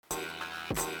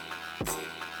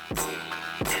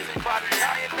Everybody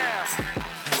lying down,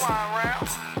 flying around,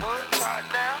 hood tied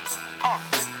down.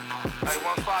 Hey,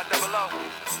 1500,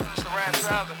 it's the rap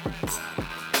forever.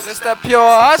 It's that pure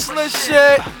hustler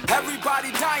shit.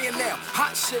 Everybody dying now.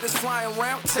 Hot shit is flying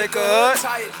around. Take a hood,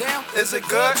 tie it down. Is it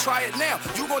good? Try it now.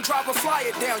 You gon' drop a fly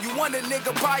it down. You want a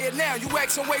nigga buy it now. You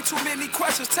asking way too many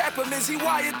questions. Tap him, is he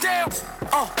wired down?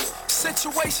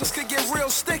 Situations could get real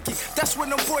sticky. That's when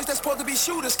them boys that's supposed to be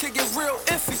shooters could get real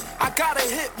iffy. I got a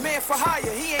hit man for hire.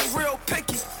 He ain't real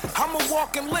picky. I'm a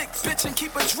walking lick, bitch, and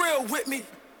keep a drill with me.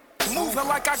 Moving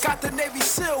like I got the Navy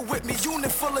SEAL with me.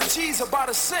 Unit full of G's, about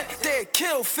a cent, they'd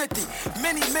kill 50.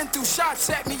 Many men threw shots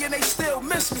at me and they still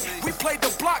miss me. We played the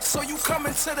block, so you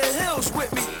coming to the hills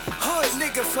with me. Hood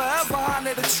nigga forever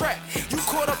honor the track. You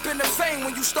caught up in the fame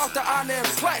when you start to honor and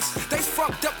plaques. They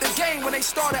fucked up the game when they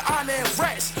started honoring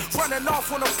rats. Running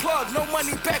off on a plug, no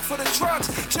money back for the drugs.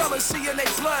 Jealousy in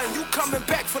their blood, you coming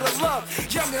back for the love.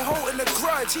 Youngin' holding a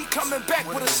grudge, he coming back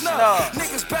with a snub.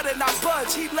 Niggas better not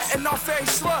budge, he letting off every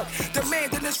slug.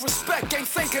 Demanding his respect, ain't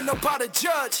thinking about a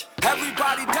judge.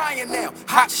 Everybody dying now.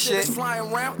 Hot shit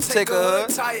flying around. Take a hood,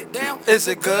 tie it down. Is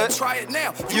it good? Try it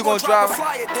now. You gon' drive a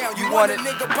fly it down. You want a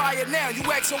nigga buy it now. You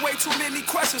asking way too many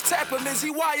questions. Tap him, is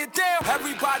he wired down?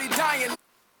 Everybody dying.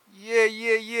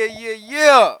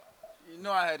 Yeah. You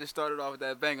know I had to start it off with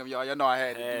that bangum, y'all. Y'all know I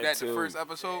had to do that the first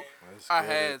episode. I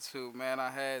had to, man. I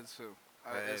had to.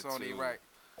 It's only right.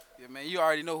 Yeah, man. You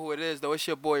already know who it is, though. It's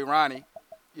your boy Ronnie.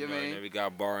 You know what I mean? We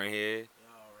got Bar in here. Y'all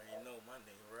already know my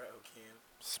name, Rail Kim.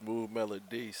 Smooth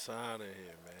Melody, sign in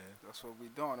here, man. That's what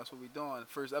we doing.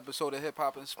 First episode of Hip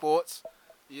Hop and Sports.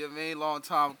 You know what I mean? Long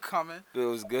time coming.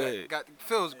 Feels good.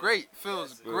 Feels great.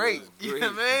 Feels great. You know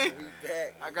what I mean?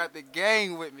 I got the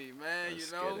gang with me, man. Let's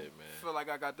you know? get it, man. Feel like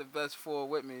I got the best four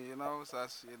with me, you know? So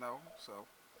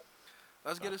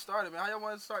let's get it started, man. How y'all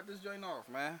want to start this joint off,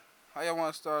 man? How y'all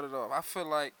want to start it off? I feel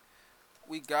like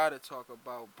we got to talk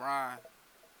about Brian.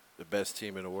 The best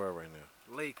team in the world right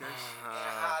now. Lakers. And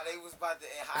how they was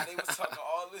talking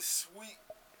all this sweet,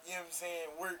 you know what I'm saying,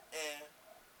 work and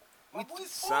my boy's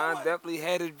Son definitely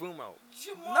had his room out.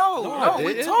 No,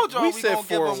 we didn't. told y'all We we said gonna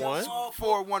give them 4-1.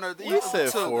 4-1 or the We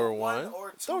said two.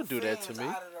 4-1. Don't do that to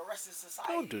me.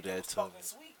 Don't do that to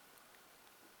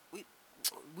me.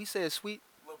 We said sweet.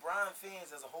 LeBron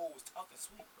fans as a whole was talking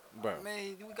sweet, Bro.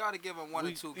 Man, we gotta give them one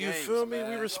or two You games. feel me? Man.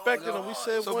 We respected them. We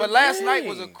said one But last game. night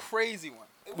was a crazy one.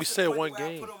 We said one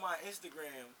game. I put on my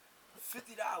Instagram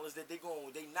 $50 that they're gonna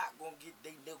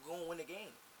win the game.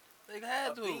 They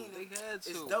had to.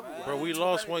 It's double. Man. Bro, we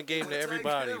lost one game to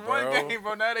everybody, bro. One game,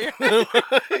 bro. Now they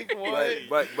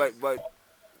But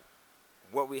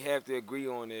what we have to agree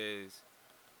on is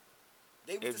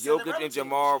if Jokic and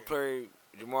Jamal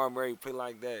Murray play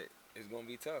like that, it's gonna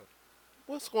be tough.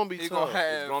 What's gonna be He tough?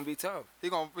 It's gonna be tough. He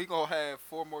gonna have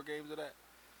 4 more games of that.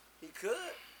 He could.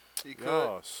 He could.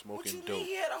 Y'all What smoking you dope. mean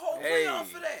he had a whole Hey. playoff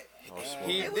for that? Y'all smoking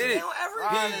He dope. did it.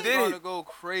 Ryan is did gonna it. go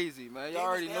crazy, man. They Y'all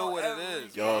already was know down what it every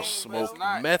is. game. Y'all It's smoke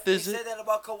not. meth, They is said it? that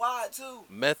about Kawhi too.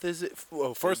 Meth, is it?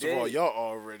 Well, first of They all, did. y'all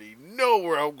already know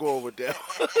where I'm going with that.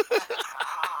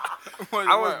 Where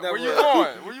never- you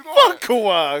going? Where you going? Fuck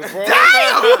Kawhi, bro.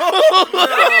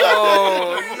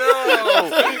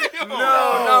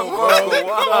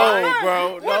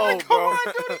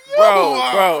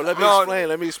 Bro.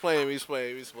 Let me explain.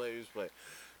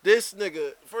 This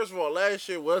nigga, first of all, last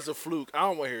year was a fluke. I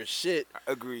don't want to hear shit.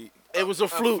 Agreed. It was a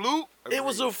fluke. Fluke? It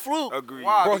was a fluke. Agreed.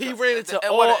 Why? Bro, he ran into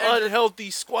all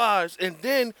unhealthy squads, and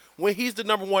then when he's the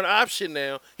number one option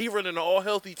now, he running into all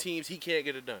healthy teams. He can't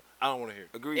get it done. I don't want to hear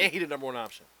it. Agreed. And he the number one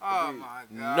option. Oh my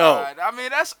god. No. I mean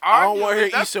that's I don't argument. wanna hear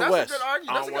That's- East and that's West. A good argument.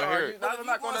 I That's don't a good wanna hear argument. it. But I'm if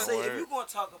not you gonna gonna say Word. if you gonna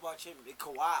talk about your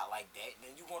Kawhi like that,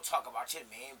 then you gonna talk about your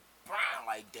man Brown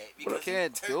like that. Because You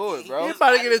can't he do it, bro. He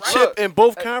about to get a chip in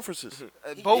both conferences.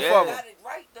 both Yeah. of them. got it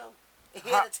right though. He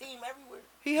had a team everywhere.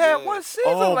 He had Yeah. one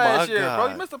season Oh, last my year, bro.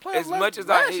 God. He missed the playoffs As much as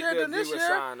I last hate year to than agree this with year.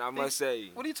 Sean, I must say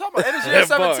What are you talking about? And this year That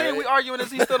bar, 17, we arguing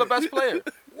is he still the best player?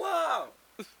 Wow.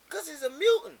 Because he's a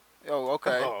mutant. Oh,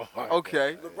 okay. Oh, my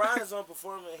Okay. LeBron is on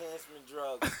performance enhancement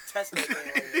drugs. Test that man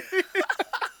right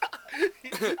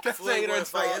now. Floyd Hater wanna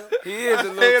fight him. he is a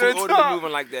Hater little too old to be talk.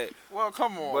 moving like that. Well,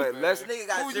 come on, But man. let's- This nigga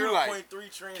got Who you like? 0.3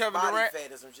 trans Kevin body Durant?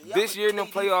 fat or some shit. Y'all This a year in the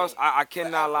KD playoffs, fan. I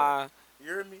cannot lie. You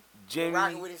hear me? Jimmy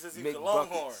rocking with him since he was a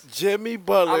Longhorn. McBuckets. Jimmy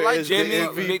Butler I like is Jimmy the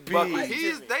MVP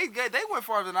McBuckets. They went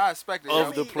farther than I expected.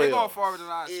 Of the They going playoffs. farther than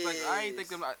I expected. I ain't think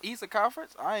them Eastern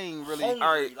Conference. I ain't really. Hungry,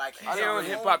 All right, like, here on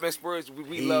Hip Hop and Sports,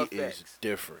 we He love is facts.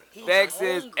 different. He's Facts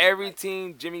is hungry, every like,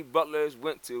 team Jimmy Butler's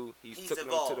went to, he's He's took them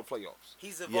evolved. to the playoffs.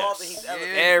 He's evolved Yes. and he's Yeah,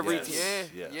 elevated. Every Yes. team.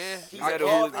 Yeah, Yes. yeah. He's I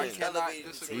evolved don't- and he's cannot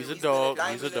elevated. disagree. He's a been dog.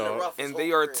 diamond He's a in the dog. rough his And whole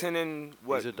they are career. 10 and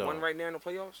what? He's a dog. One right now in the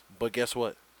playoffs? But guess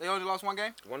what? They only lost one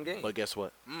game. One game. But guess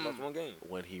what? Lost one game.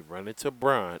 When he run into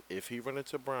Bron, if he run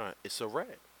into Bron, it's a wrap.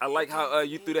 I like how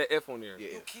you threw that F on there.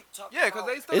 You keep talking Yeah, because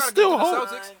they about- still It's got to still get to the hope.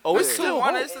 Celtics. Oh, it's Yeah. still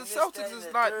One hope. is the And this, Celtics that, is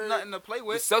and not the third. nothing to play The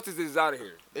with. Celtics is out of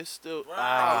here. It's still Bron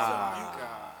ah. is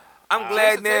a I'm glad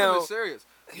Jason Tatum now. is serious.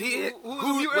 He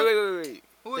Who's wait.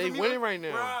 Who is They a mutant? winning right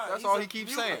now. Bron, That's he's all a he keeps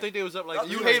mutant. saying. I think they was up like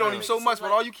You three hate right on him now. so much,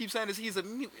 but all you keep saying is he's a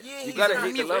mutant. Yeah, You he's gotta not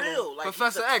hate the even level. real. Like,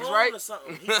 Professor he's a X, clone right? Or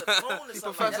something. He's a clone or He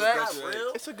something. Professor That's X. not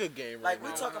real. It's a good game right Like, now.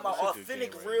 we talking It's about a good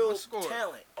authentic, game right real now. score?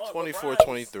 talent. Oh, 24, LeBron is-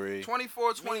 23.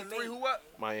 24, 23. Who what?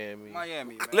 Miami.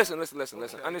 Miami. Man. Listen.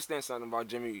 Okay. Understand something about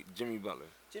Jimmy Butler.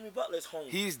 Jimmy Butler's home.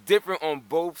 He's different on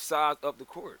both sides of the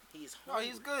court. He's No, hungry.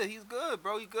 he's good. He's good,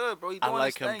 bro. He's good, bro. He's I doing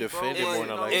like his him thing, bro. defending more Yeah, than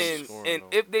you I know, like he's- him. scoring, And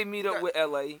though. if they meet up with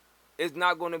LA, it's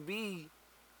not going to be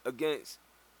against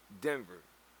Denver.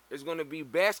 It's going to be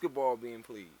basketball being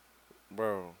played.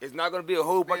 Bro. It's not going to be a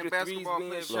whole bunch Man, of threes basketball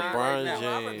being played shot. LeBron right now.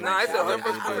 James. Nah, it's a I hundred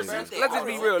resent percent. that. Let's I just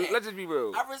be resent real. that. Let's just be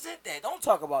real. I resent that. Don't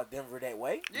talk about Denver that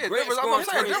way. Yeah, Grant Denver's, I'm scoring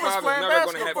saying, Denver's 25 is playing never gonna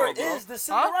basketball. happen. Denver bro. is the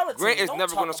Cinderella team. Grant is Don't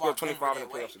never talk going to score about Denver 25 in the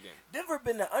that way. playoffs again. Denver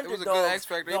been the It underdog. was a good X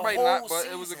Factor. He the might whole not, but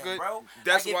it was a season, good- Bro.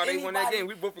 That's Like, why if they won that anybody- game.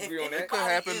 We both agree if on that. It could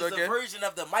happen anybody is again. a version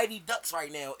of the Mighty Ducks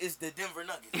right now is the Denver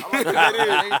Nuggets. I like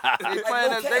that. They Like,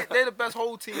 playing no as cap. they the best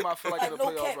whole team. I feel like in Like, the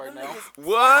no playoffs cap, right them now. niggas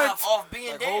What? thrive off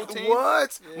being Like, down. whole team?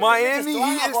 What? Yeah. Miami, he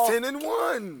Niggas is thrive 10 and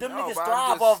 1. Them No, niggas but I'm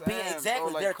thrive just off saying, being bro,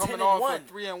 exactly. like They're coming 10 off and 1.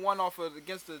 a 3-1 off of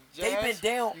against the Jazz. They've been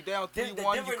down. You down The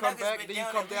 3-1. Denver You come Nuggets back. been Then you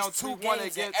down come at down least 2 3-1 games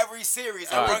in against. every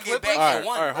series All and right, bring it back all and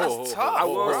won. right, hold, That's hold, tough. I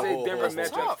hold, will hold, say hold, Denver hold, That's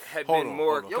matchups tough. have Hold been on,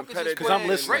 more hold on. Jokic is competitive. Because I'm playing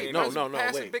listening. great. No, Best no, no,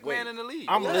 passing wait, big wait. man in the league.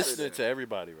 I'm Yes. listening to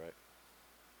everybody, right?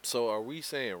 So are we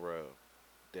saying, bro,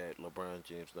 that LeBron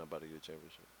James not about to get a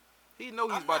championship? He know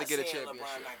he's I'm about to not get a saying championship.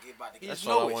 LeBron not about to get That's a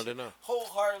all I know it. wanted to know.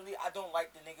 Wholeheartedly, I don't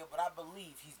like the nigga, but I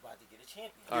believe he's about to get a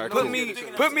champion. All right, Put cool. me,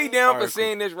 put me down All for right,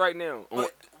 saying this right now. On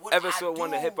But what episode I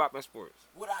 1 of do- Hip Hop and Sports.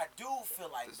 What I do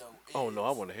feel like though is Oh no, I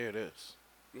want to hear this.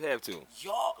 You have to.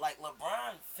 y'all like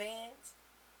LeBron fans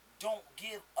don't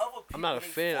give other people. I'm not a they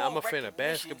fan. full I'm a fan of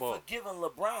recognition basketball. For giving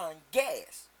LeBron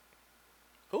gas.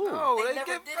 Who? No, They they never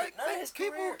give did like, it. None of his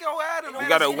people career. go at him. You man.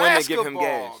 gotta It's win to give him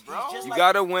basketball, gas. bro. He's just You like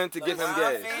gotta win to give him LeBron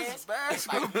gas. fans, It's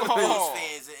like Bulls basketball.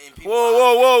 fans and people. Whoa,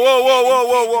 whoa, whoa, whoa, They whoa, can't- whoa, they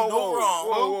whoa, can't whoa, do no whoa, wrong.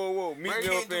 whoa, whoa. Meet They me can't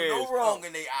on do no fans. wrong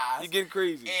in their eyes. You getting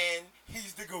crazy. And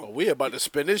he's the Oh, GOAT. we about to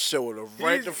spin this show to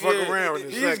right the fuck yeah, around in a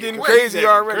he's second. getting Quick, crazy getting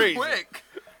already. crazy. Quick.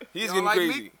 He's You getting don't like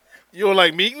crazy. Meek? You don't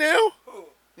like Meek now? Who? You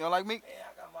don't like Meek? Man,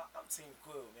 I'm Team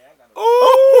Quill, man. I got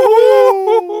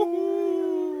no.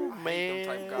 Ooh, Them man.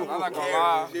 type guys. I'm not gonna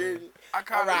lie. I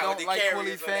kind ride of with don't the like Carriers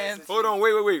Willie on that fans. situation. Hold on,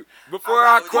 wait. Before I I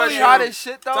ride with the Willie question, hot as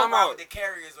shit though. Time I'm out. with the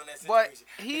Carriers on that But situation.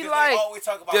 he Because like- they always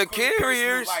talk about The Quilly personal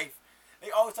Carriers- life.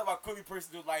 They always talk about Quilly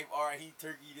personal life. All right, he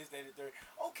turkey, this, that, and the third.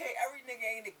 Okay, every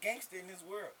nigga ain't a gangster in this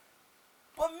world.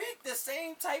 But Meek, the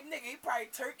same type nigga, he probably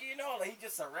turkey and all that. He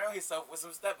just surround himself with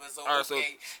some steppers. So, All right, so-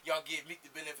 okay, y'all give Meek the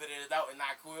benefit of the doubt and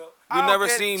not Quill. I We don't never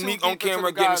get seen too Meek on deep into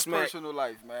camera the getting guy's smacked. Personal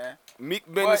life, man. Meek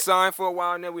been But- signed for a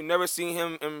while now. We never seen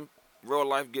him in real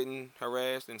life getting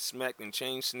harassed and smacked and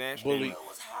chain snatched, Bully. and Quill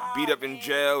was high, beat up in man.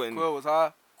 jail, and Quill was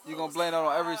high. Quill You gonna was blame that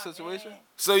on every high, situation? man.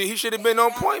 so he should have been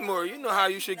on point more. You know how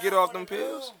you should get off them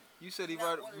pills. You said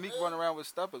Meek run around with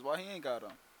steppers. Why he ain't got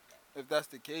them? If that's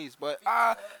the case, but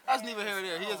that's neither here nor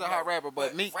there. He is a hot rapper,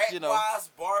 but Meek, rap you know, wise,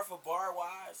 bar for bar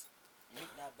wise, Meek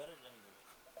not better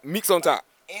than him. Meek's on top.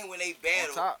 And when they on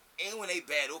battle, top.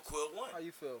 Quill won. How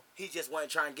you feel? He just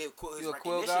wasn't trying to give Quill his You a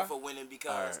Quill recognition guy? for winning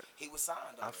because Alright. he was signed.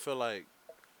 I already. feel like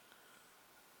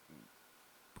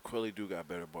Quilly do got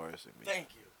better bars than me. Thank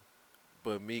you.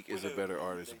 But Meek is a better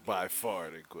artist by far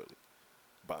than Quilly.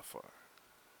 By far.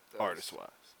 Artist wise.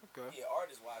 Okay. Yeah,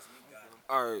 artist wise, Meek got him.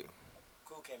 All right,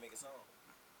 Quill can't make a song,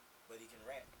 but he can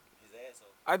rap his ass off.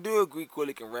 I do agree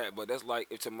Quilly can rap, but that's like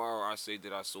if tomorrow I say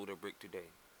that I sold a brick today.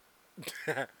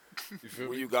 You feel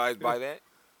Will me? you guys buy that?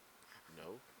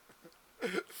 No.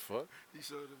 Fuck. He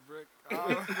showed the brick. I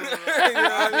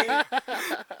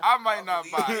might not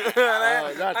buy it. not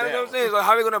That's that what I'm one. saying. So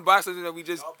how we gonna buy something that we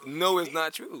just know is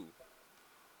not true?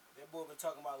 That boy been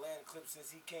talking about land clips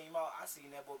since he came out. I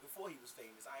seen that boy before he was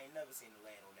famous. I ain't never seen the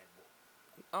land on that boy.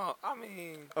 Oh, I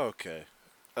mean, Okay.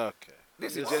 Okay.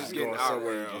 this is This just is getting going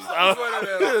somewhere outrageous. else. Man,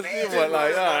 This is what, like,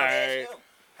 just all ask right. him.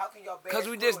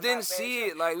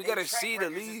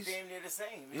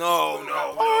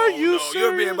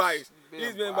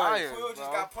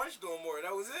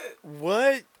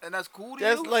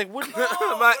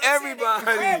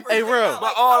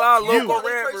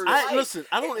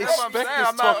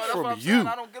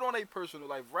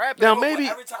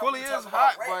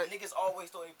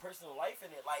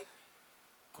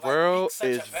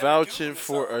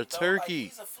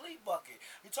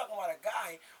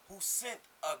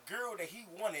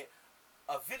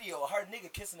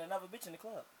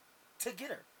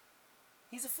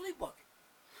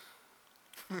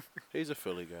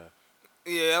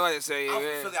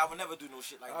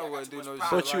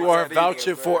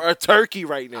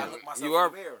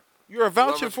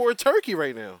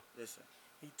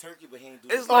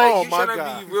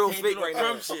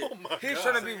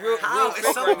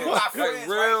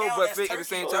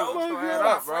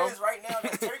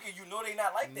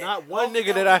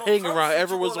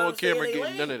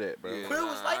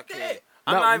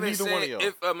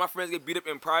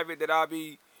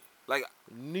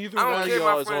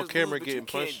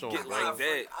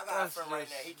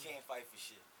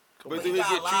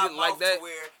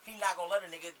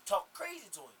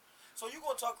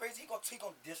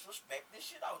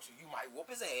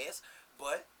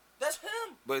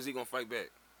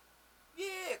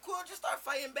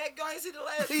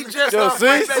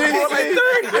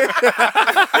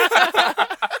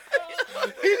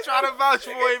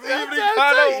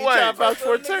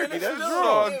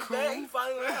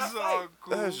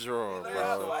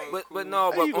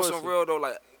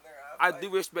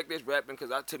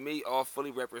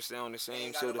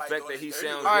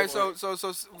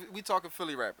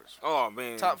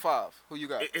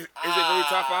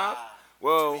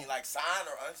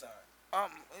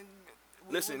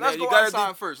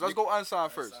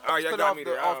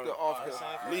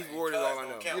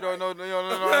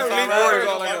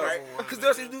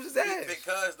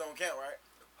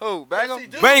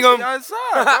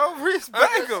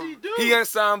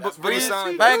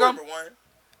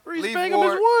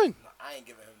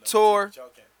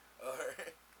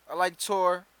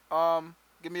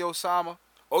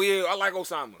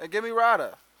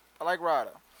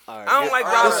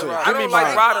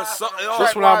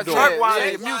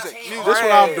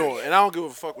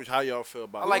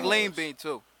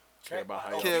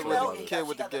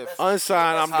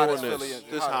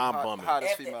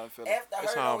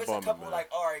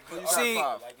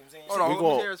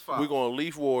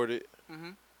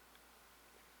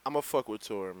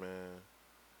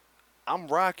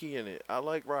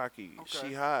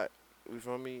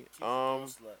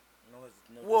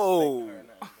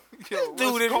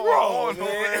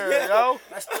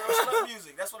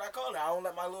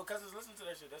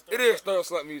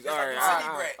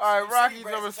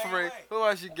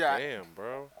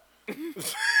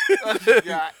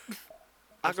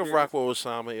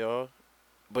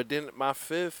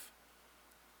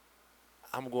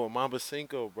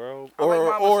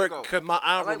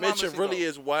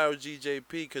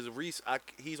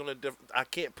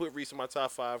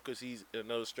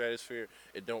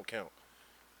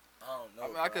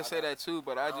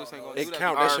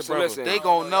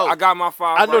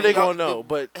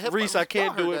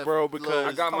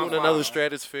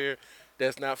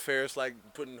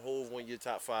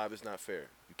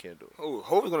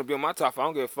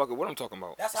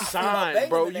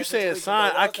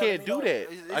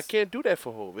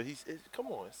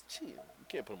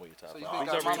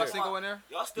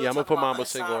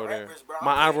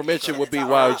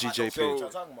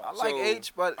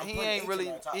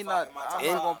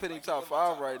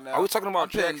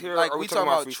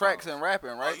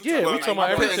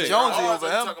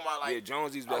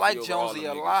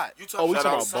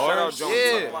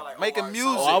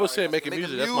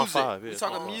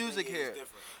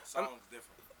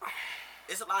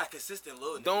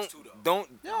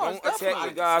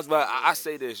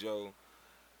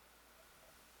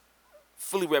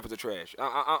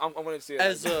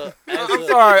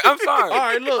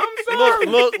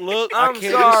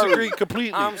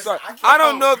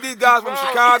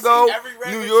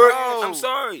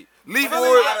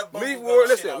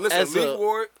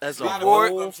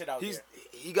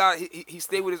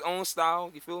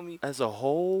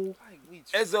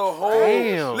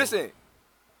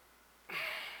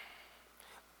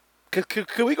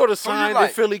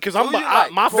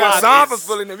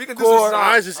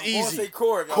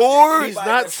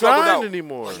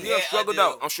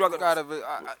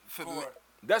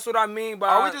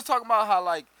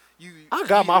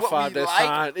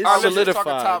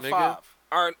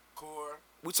 Shakur.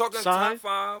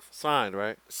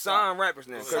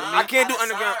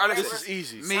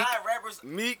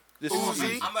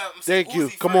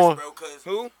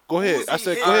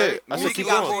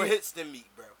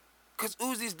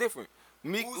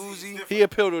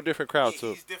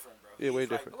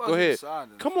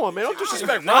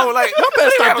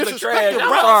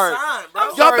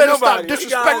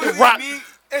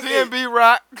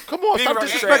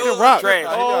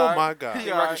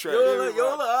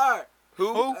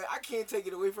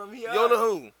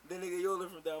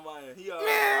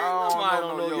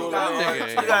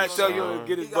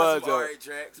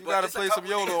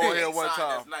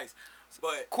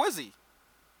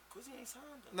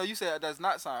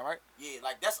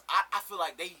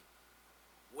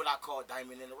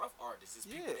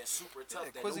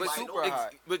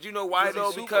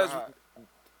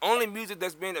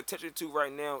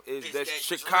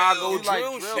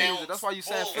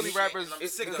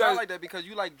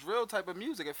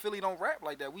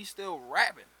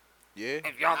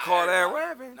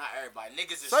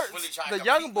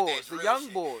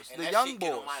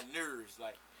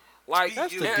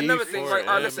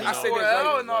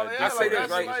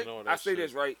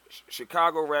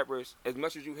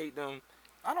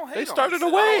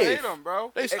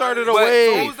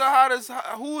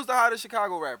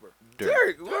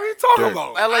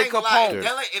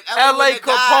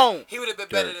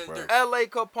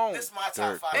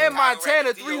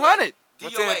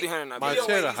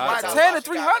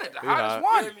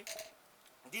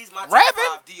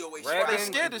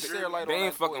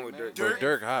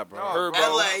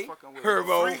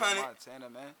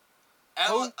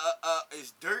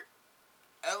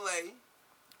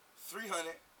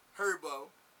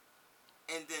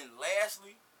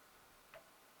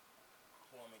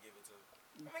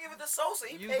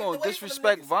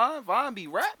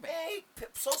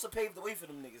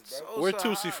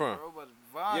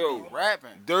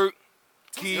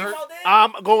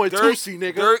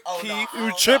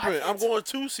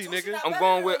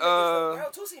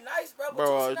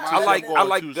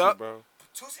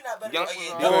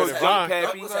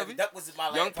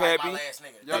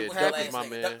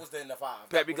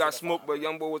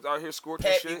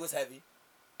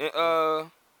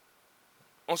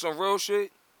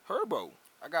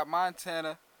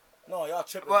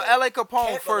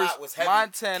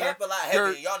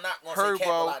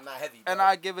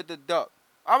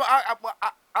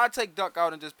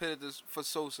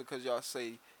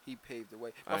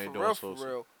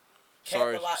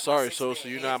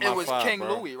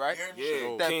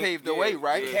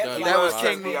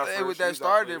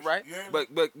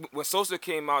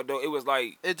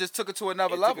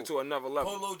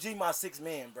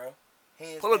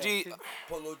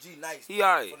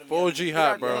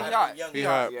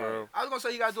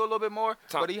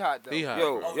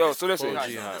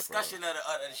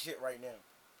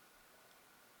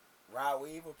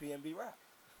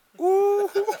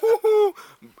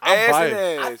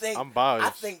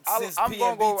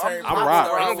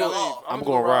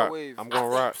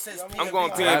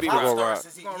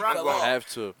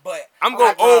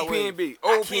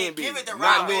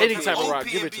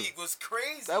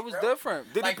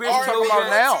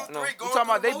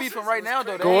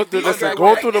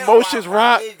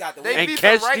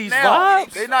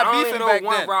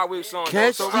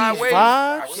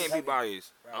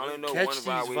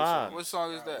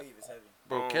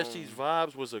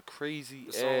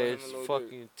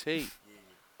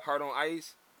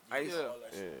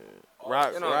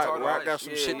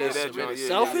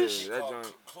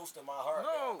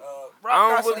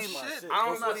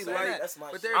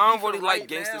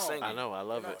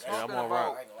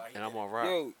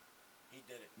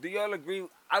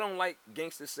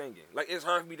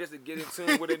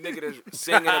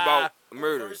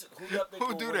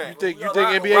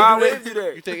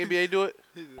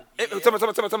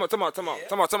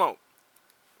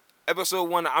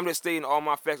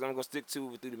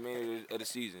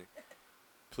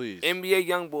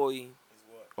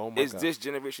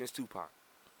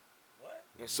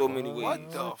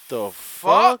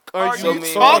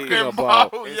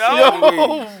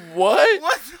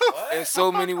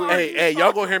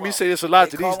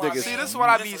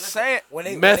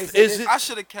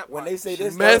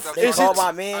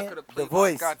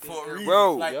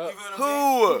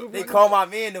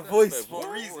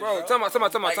 reason. Bro, Talking about,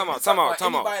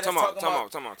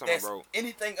 bro.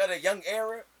 Anything of the young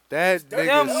era. That Them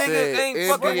nigga niggas said ain't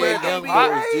fucking NBA with young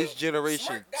NBA. boys this generation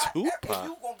Smirk got, if Tupac.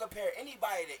 you gonna compare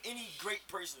anybody to any great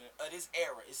person of this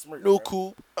era, it's Smirk. No bro.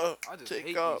 cool. I just hate Take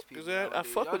these off. people Cause I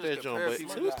nowadays. fuck Y'all with just that joint, compare but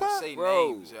people just to Tupac. say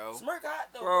Bro. names, yo. Smirk hot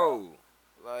though, Bro.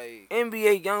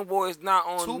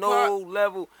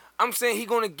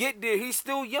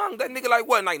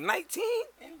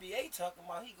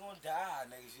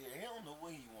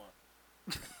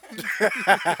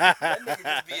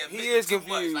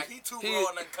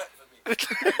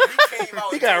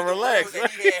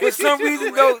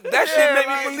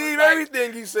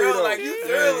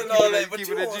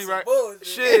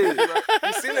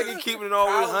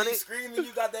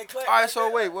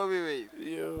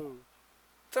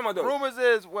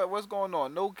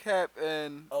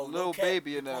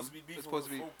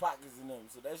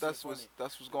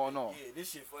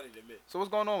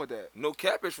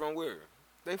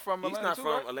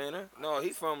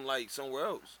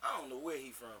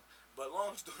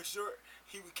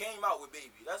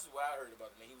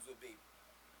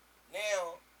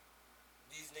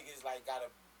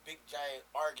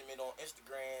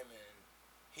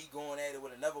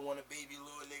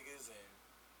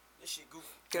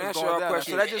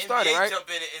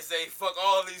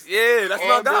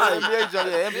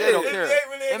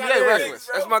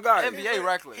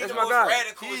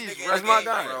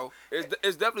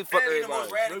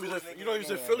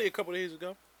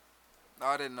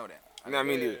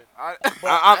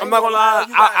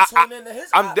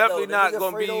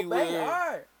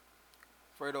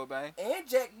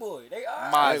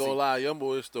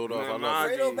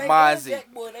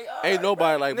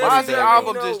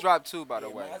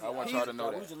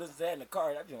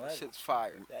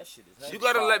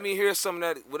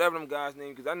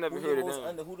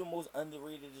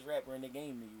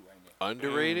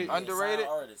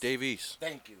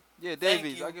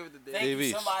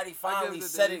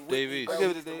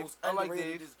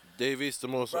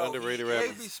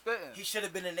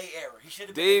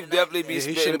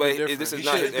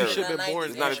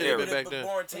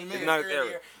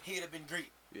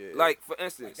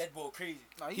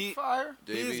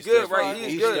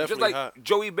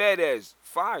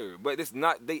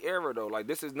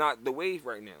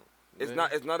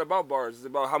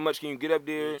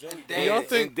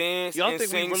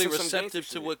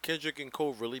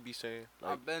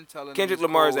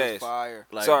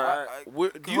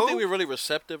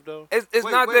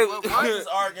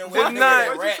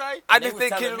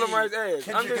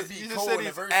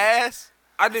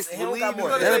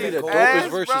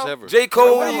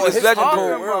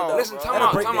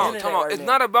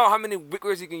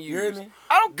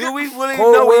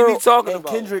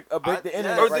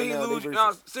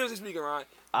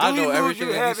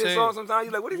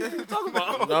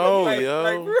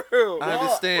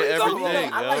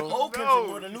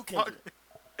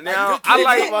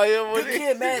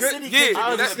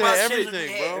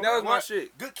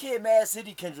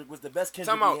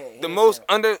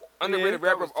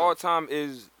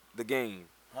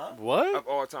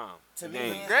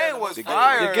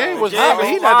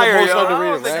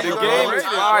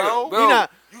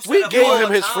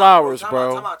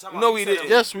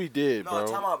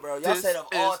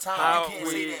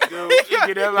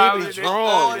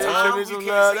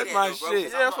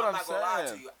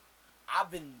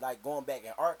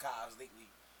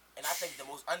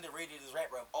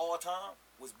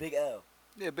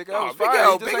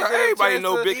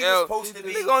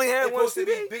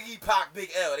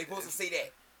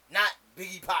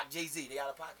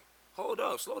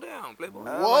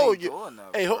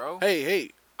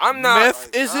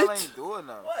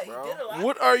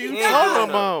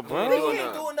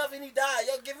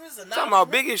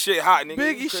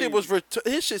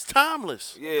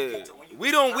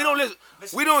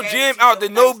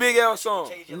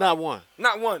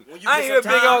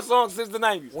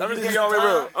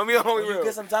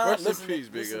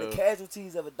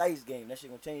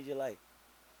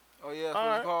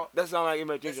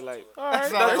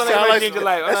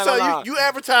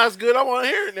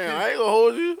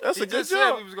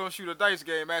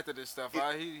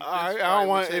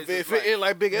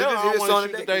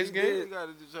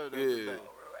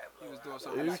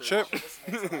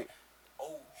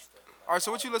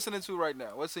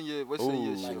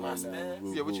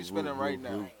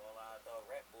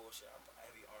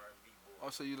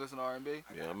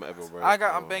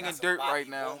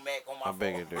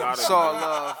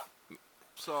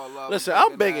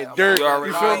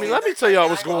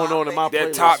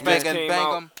 Top bang just and came bang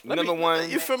out. 'em. Number one.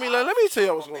 You feel me? Like, let me tell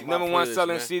you what's going on. Number one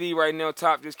selling CD right now.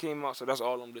 Top just came out, so that's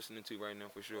all I'm listening to right now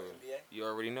for sure. NBA? You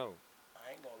already know.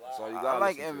 I ain't gonna lie. That's all you I gotta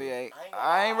like listen to. NBA. I ain't gonna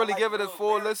I ain't lie, really I give like it a real full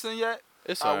lyrics. listen yet,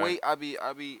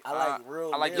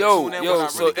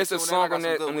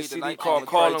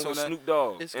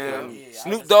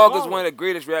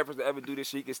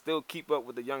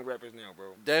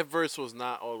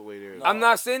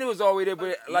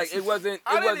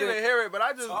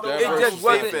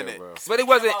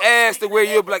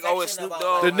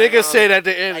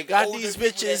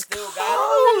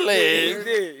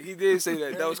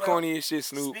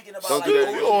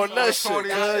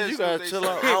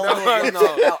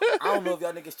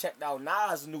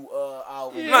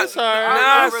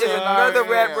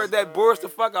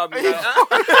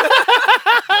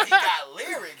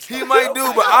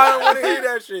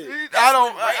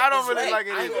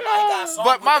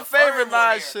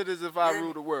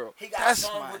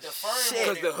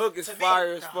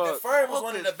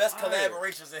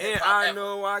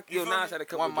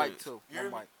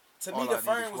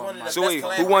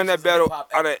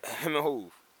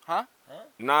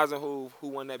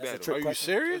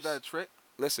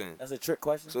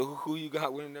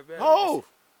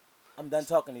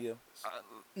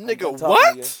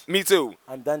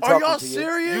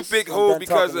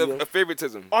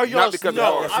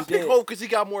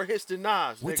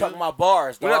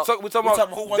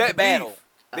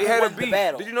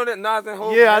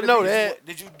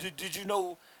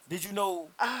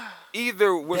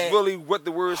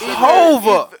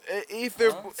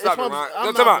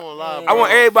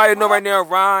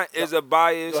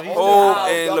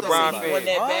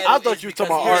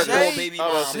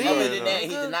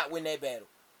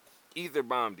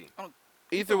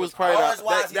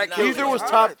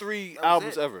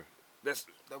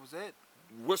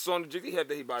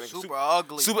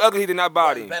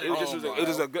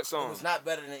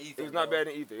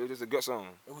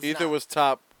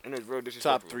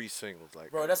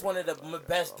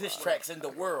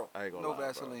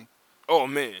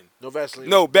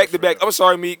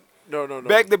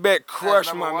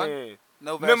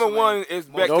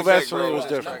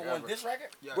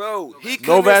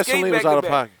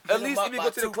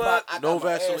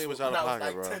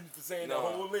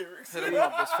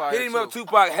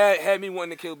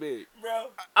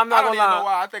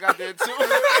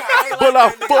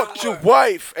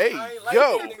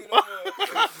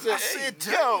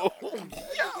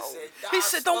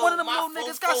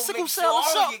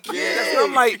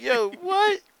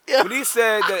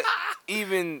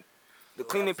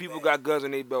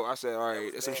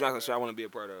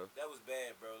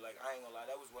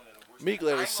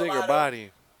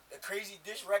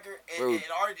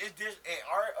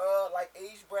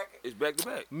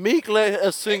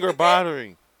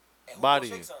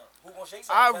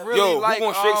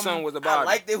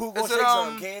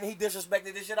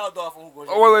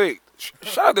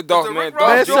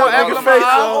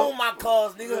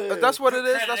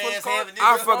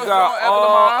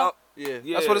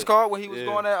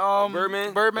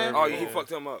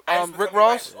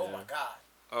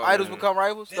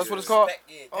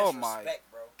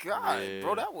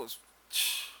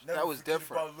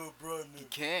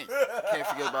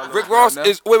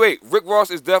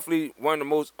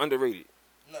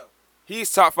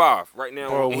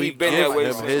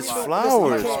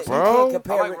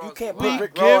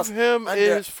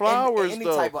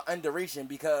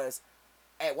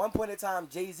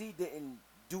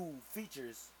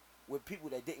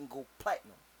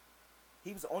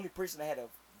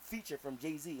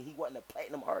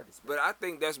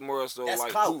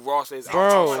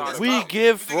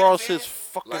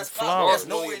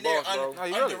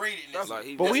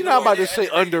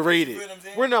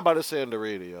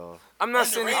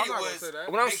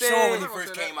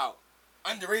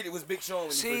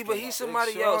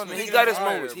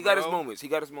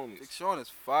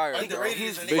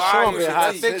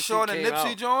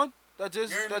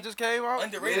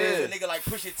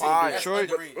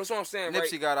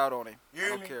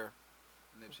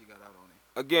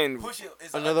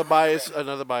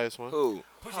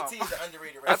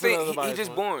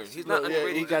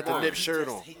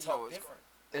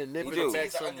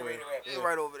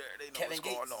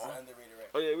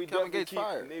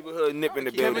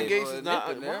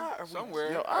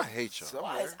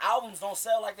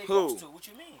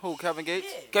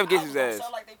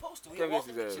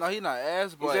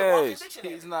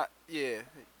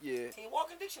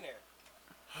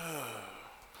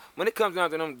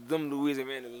 a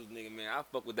Randall's nigga, man. I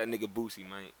fuck with that nigga Boosie,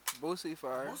 man. Boosie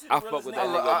fire. I fuck with that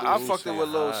nigga I Boosie. fucked it with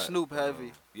Lil Snoop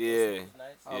heavy. Yeah.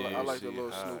 I like the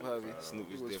Lil Snoop heavy. Snoop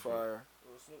He is was different. fire.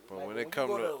 But when it come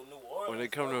to When they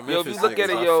come to Yo, if Memphis, you look at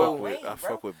niggas, it, yo. I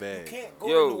fuck with bag.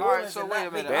 Yo. All right, so wait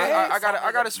a minute. Bag?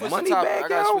 I gotta switch the Money topic. bag, I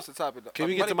gotta yo? switch the topic. Can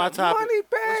we get to my Money topic? Money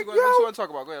bag, What you yo. want to talk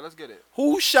about? Go ahead, let's get it.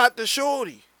 Who shot the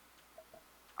shorty?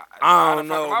 I don't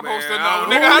know, Am I man. supposed to know, I don't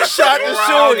nigga? know. Who shot the I don't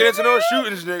shorty? get into no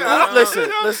shootings, nigga.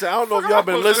 Listen. I don't know if y'all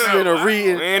been listening or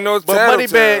reading, Ain't no but telltale.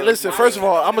 Moneybag. Listen, first of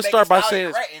all, I'm gonna Make start it by sound saying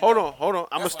like this. ratting, Hold though. on.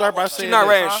 I'm gonna That's start what I by want. saying She's not this.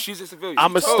 ratting. She's a civilian. I'm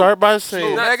gonna start by She's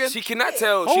saying. not- Megan? She cannot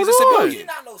tell. Hold She's a on. civilian.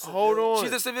 Not no Hold civilian. on.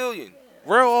 She's a civilian.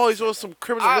 Real always on some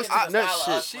criminalistic I- nut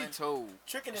I- shit. She told.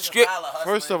 Tricking is a Skip. style of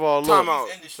hustling. First of all, Time look. out.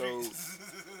 In the So, streets.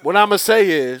 What I'm gonna say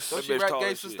is, Don't That she bitch rap tall as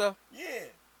gangster shit. stuff? Yeah.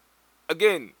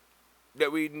 again,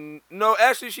 that no,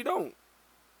 actually she don't.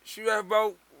 She rap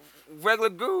about regular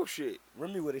girl shit.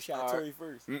 Remy would have shot Terry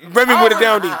first. Remy with a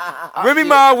dowdy. Remy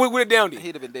Ma with a dowdy.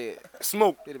 He'd have been dead.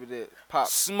 Smoke. He'd have been dead. Pop.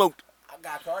 Smoked. I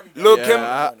got Cardi. Lil' yeah, Kim,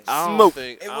 I don't smoke.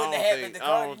 think. It I wouldn't don't have happened think. to I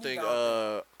Cardi, don't think. you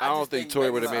know. I I don't just think think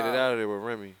Tory would have made Remy it out of there with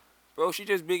Remy. Bro, she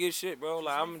just big as shit, bro.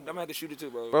 Like I'm gonna have to shoot it too,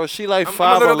 bro. Bro, she like I'm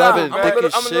a little guy. 5'11", I'm a thick little,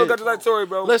 as I'm a little guy shit. just like Tory,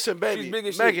 bro. Listen, She's baby, big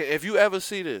as Megan, shit. if you ever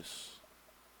see this,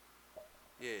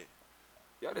 yeah,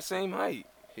 Y'all the same height.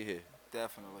 yeah.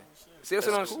 Definitely. See, that's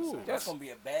That's what cool. I'm. That's gonna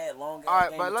be a bad long. All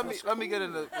right, but let me get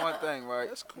into one thing, right?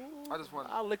 That's cool. I just want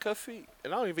I'll lick her feet,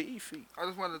 and I don't even eat feet. I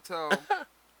just want to tell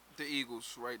the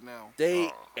Eagles right now.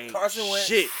 They ain't Carson Wentz.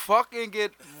 shit. Fucking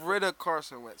get rid of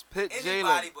Carson Wentz. Put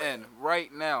Anybody Jalen but in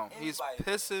right now. He's Anybody but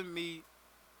pissing me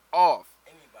off.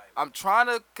 Anybody. I'm trying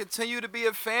to continue to be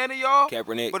a fan of y'all,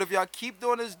 Kaepernick. but if y'all keep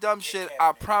doing this dumb shit,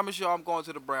 I promise y'all I'm going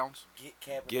to the Browns. Get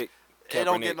Kaepernick. Get It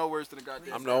don't Kaepernick. get no worse than the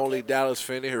goddamn. I'm the only Dallas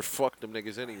fan in here. Fuck them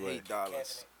niggas I anyway. hate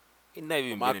Dallas. He never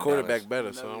even My been in quarterback Dallas.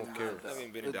 better, so I Never don't even care. been in Never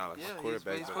even been in Dallas. Yeah,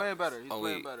 Quarterback he's better. playing better. He's Oh,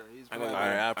 playing wait. better. He's I playing never-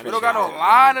 better. All right, I I We appreciate don't got no that.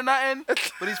 line or nothing,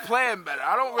 but he's playing better.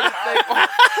 I don't really think.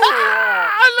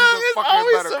 He's a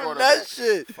fucking better quarterback.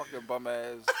 shit. Fucking bum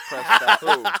ass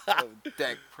Prescott.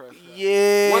 Dak Prescott.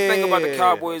 Yeah. One thing about the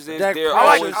Cowboys is Dak they're I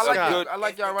like, always I like, a good I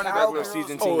like y'all running regular back.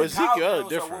 season Oh, team. is Ezekiel Cowgirls are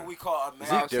different. what we call Zeke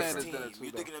America's different. team.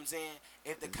 You dig what I'm saying?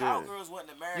 If the Yeah. Cowgirls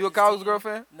wasn't America's You a Cowboys team, girl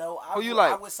fan? No, I Who you would,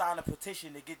 like? I would sign a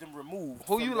petition to get them removed.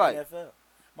 Who from you the like? NFL.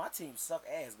 My team suck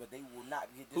ass, but they will not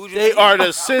get this. Who's They are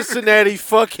the Cincinnati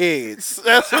fuckheads.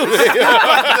 That's who they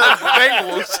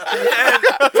are.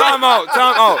 Time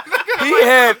out. He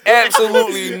had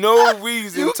absolutely no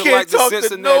reason You to can't like the talk to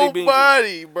Cincinnati Bengals.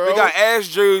 nobody, bro. They got ass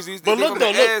jerseys. But They look give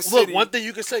though, them ass look. city. One thing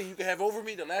you can say, you can have over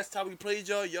me. The last time we played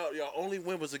y'all only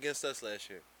win was against us last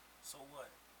year. So what?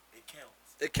 It counts.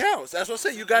 It counts. That's what I'm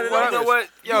saying. You got it Well, on you know us. what?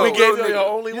 Yo, we gave real you nigga. your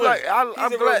only You win. like? I'm a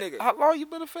real glad. nigga. How long you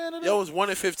been a fan of this? Yo, it was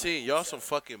 1-15. Y'all some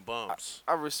fucking bums.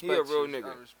 I respect He a real you. nigga.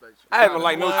 I respect you. I haven't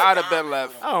liked no. I'd have been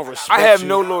left. I don't respect I have you.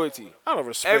 no loyalty. I don't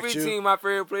respect Every you. team my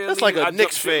favorite player. That's leave, like a I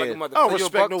Knicks jump shit fan. like a I don't motherfucker.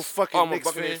 respect no Oh, fucking I'm a Knicks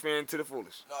Buccaneers fan. fan to the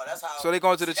fullest. No, that's how. So they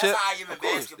going to the that's chip? how I am in Of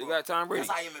course, basketball. they got Tom Brady.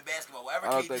 That's how I am in basketball. Wherever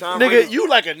I don't KD think Tom so. Nigga, Brady. you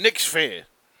like a Knicks fan.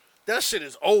 That shit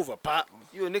is over, Pop.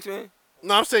 You a Knicks fan?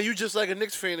 No, I'm saying you just like a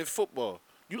Knicks fan in football.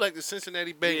 You like the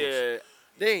Cincinnati Bengals. Yeah.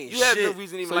 They ain't You have no shit.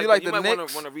 reason to even So like you like them. the You might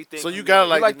Knicks? want to rethink. So you who gotta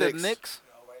like. You like like the the Knicks. Knicks?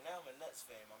 No, right now I'm a Nets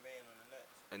fan. My man on the Nets.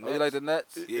 And Oh, you like the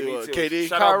Nets? Yeah, me too. KD?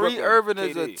 Shout out Kyrie Brooklyn. Irving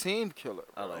is a KD. team killer.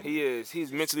 I like He is.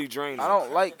 He's mentally drained. I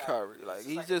don't like Kyrie. Like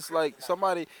he's just like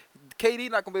somebody.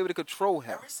 KD not gonna be able to control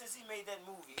him. Ever since he made that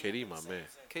movie, KD, my man.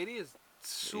 KD is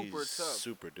super He's tough.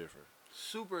 super different.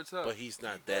 Super tough. But he's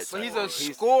not that. But he's type a of-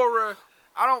 scorer.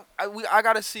 I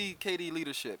gotta see KD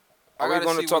leadership. I Are we gotta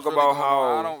gonna see talk what's really about going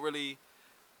on. how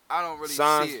I don't really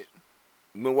Signs- see it.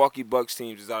 Milwaukee Bucks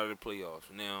teams is out of the playoffs.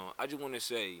 Now, I just want to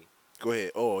say, Go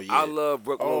ahead. Oh yeah. I love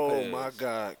Brook Oh Lopez. my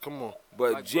God! Come on.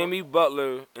 But Like Jimmy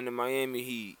Butler and the Miami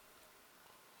Heat.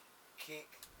 kick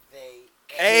they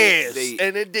Ass, They-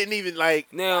 and it didn't even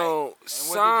like. Now, And what did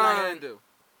your sign. man do?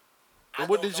 And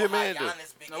what did your man do?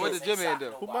 Now, what did your man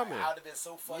do? Who my man?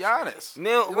 Giannis.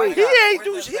 Now, wait. He ain't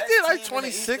do. We're the He best did like team in the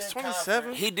 26, Eastern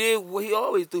 27. He did what he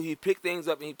always do. He picked things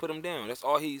up and he put them down. That's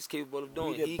all he's capable of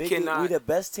doing. He We cannot. the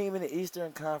best team in the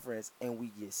Eastern Conference, and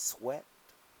we get swept.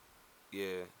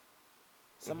 Yeah.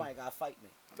 Somebody gotta fight me.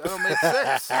 That don't make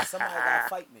sense. Somebody gotta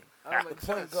fight me. That don't The make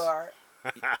point sense. guard,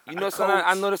 You know something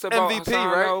I noticed about MVP, Hassan,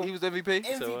 right? though? He was MVP.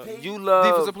 MVP. You love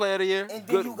Defensive Player of the Year. and then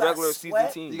good you got regular season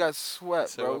swept. teams. You got swept,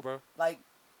 Say what, bro. bro? Like,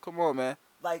 Come on, man.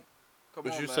 like Come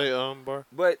What on, you man. say, Bar?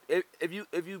 But if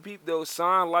you peep those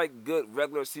sign like good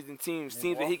regular season teams that he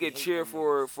Milwaukee could hate cheer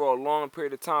them for a long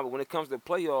period of time, but when it comes to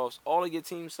playoffs, all of your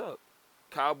teams suck.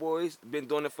 Cowboys been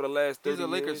doing it for the last 30 He's a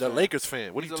Lakers years. The fan. Lakers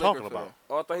fan. What He's are a you talking Lakers about? fan.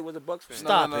 Oh, I thought he was a Bucks fan.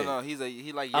 Stop no, it. no.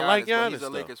 He like Giannis. I like but Giannis, he's a though.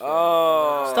 Lakers fan.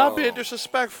 Oh. Stop being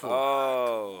disrespectful.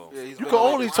 Oh. Yeah, he's You been can a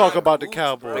only Lakers talk fan. about the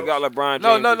Cowboys. They got LeBron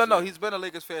James. No. this year. He's been a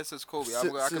Lakers fan since Kobe. I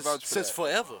can vouch for Since that.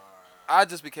 forever.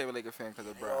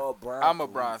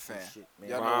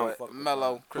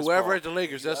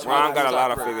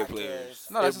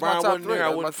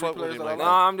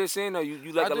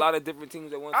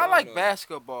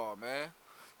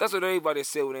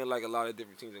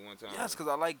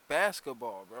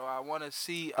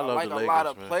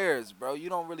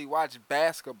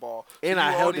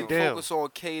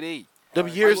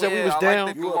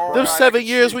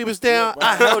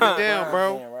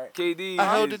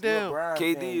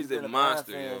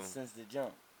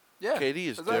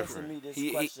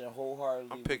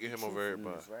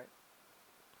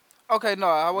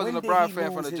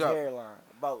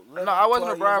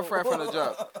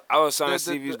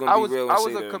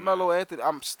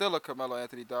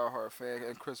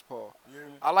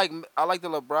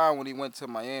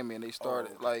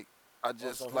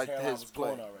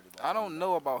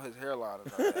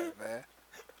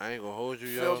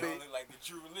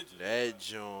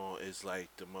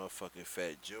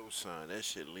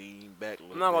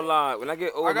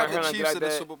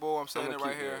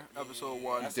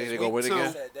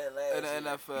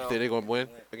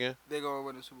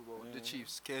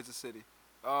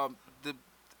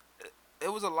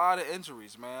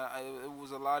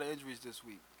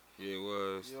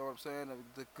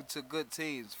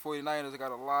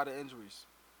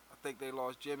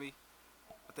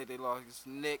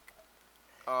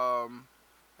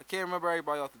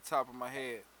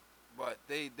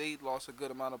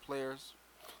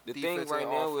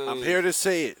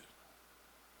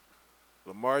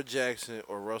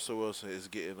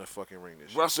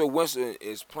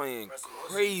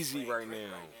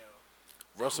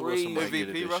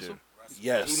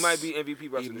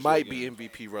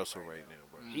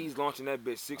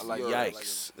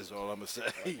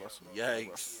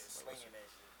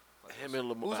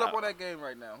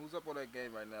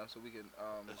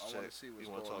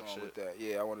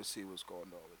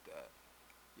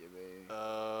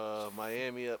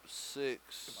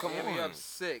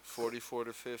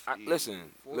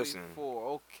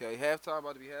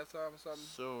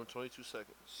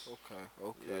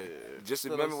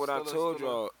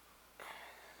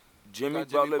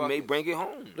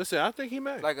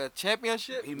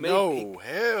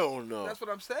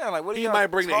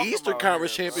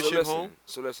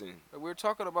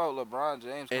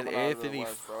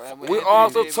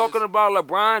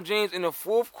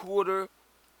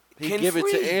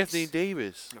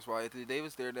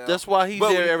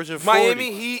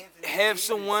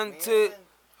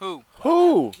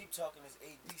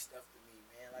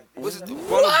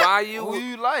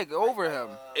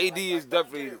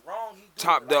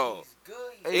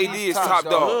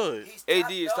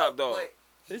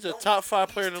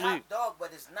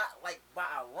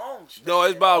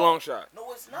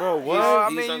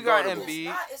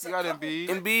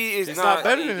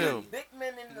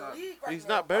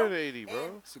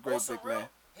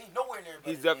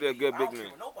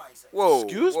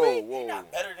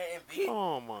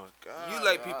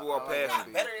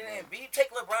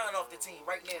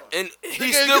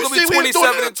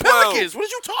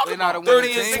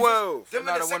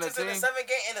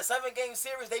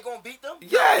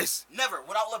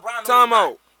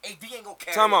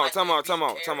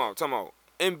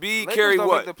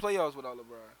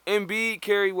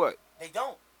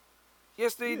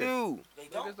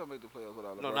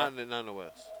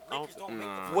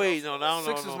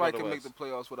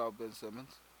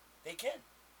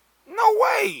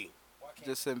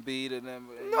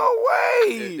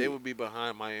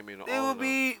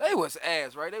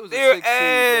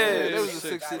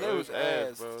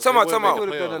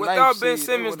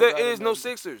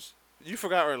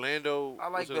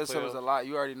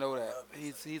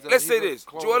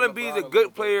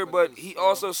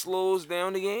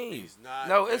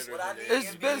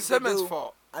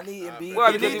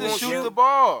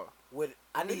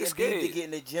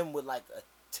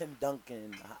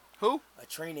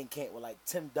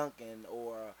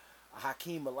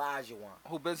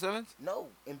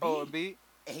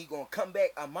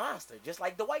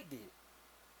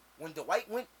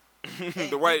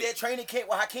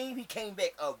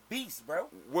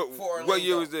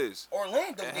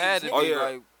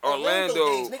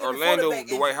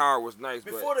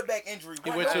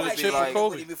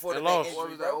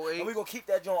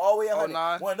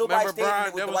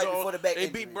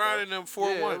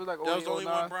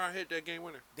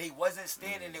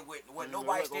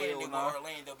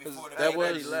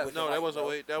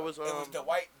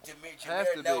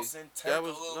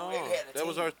 had a That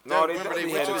was team. our. No, they remember they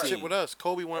definitely went had to a the shit team. with us.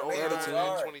 Kobe went They over had a in team.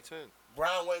 2010.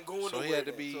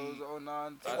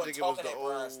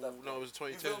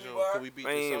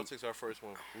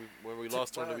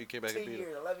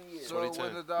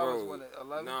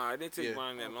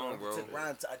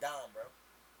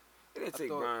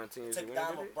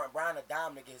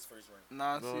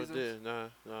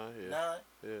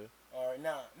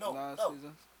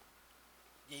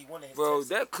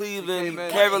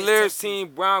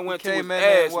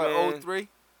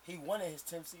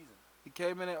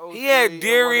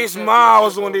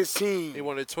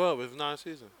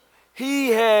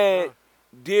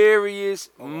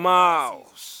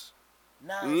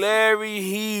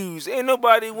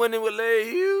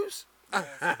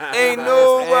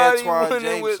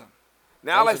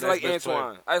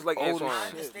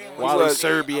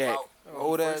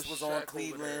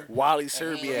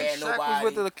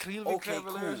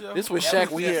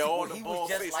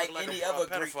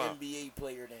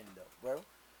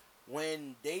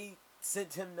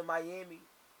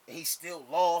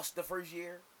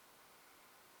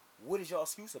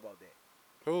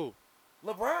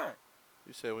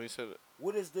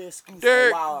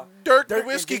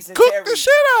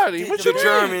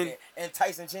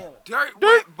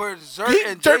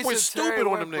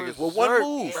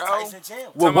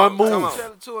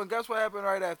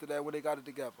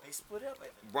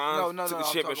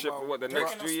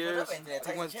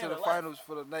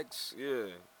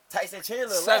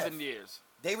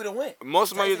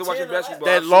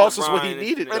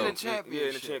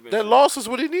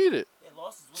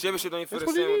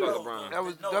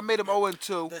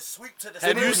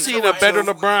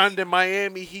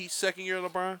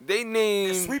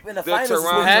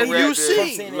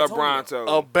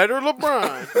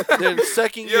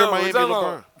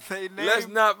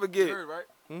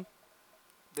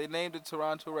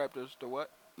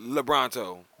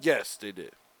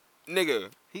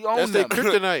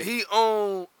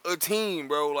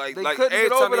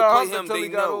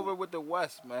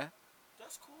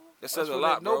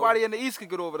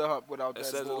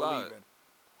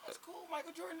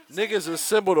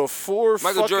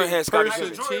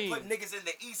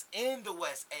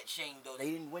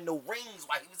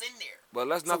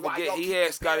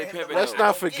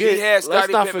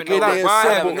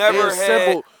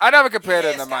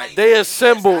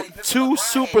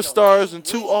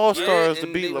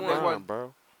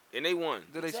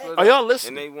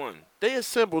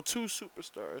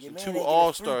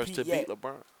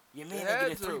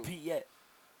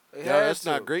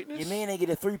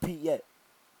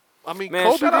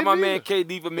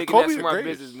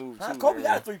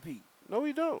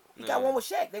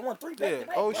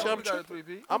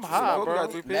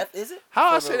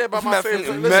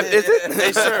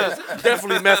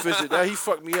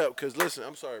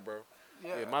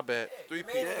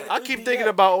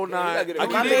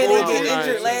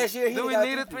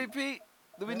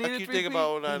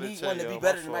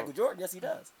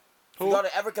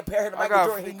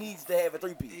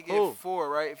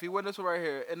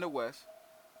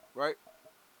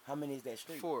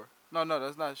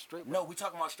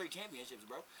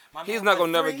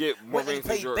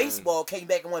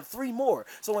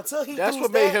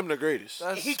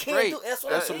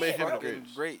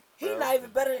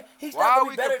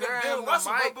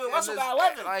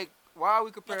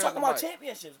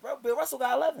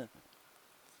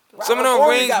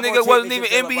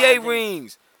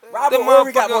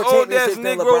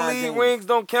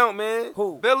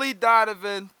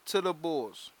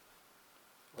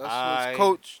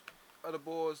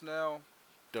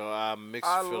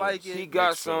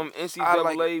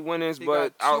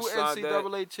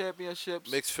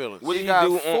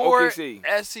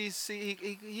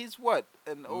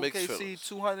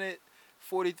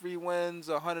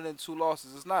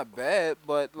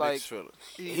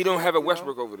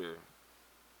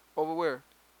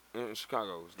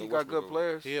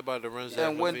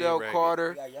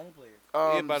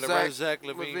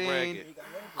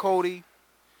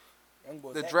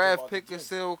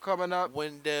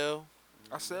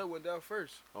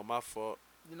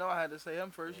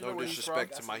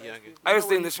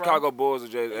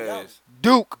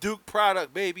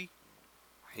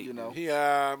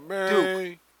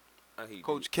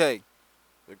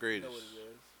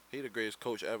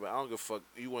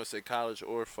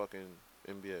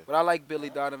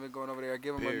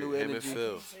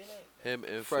 Him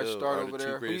and Fresh Phil start are over the two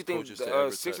there. Who you greatest think coaches to the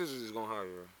ever Sixers touch. is gonna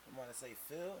hire?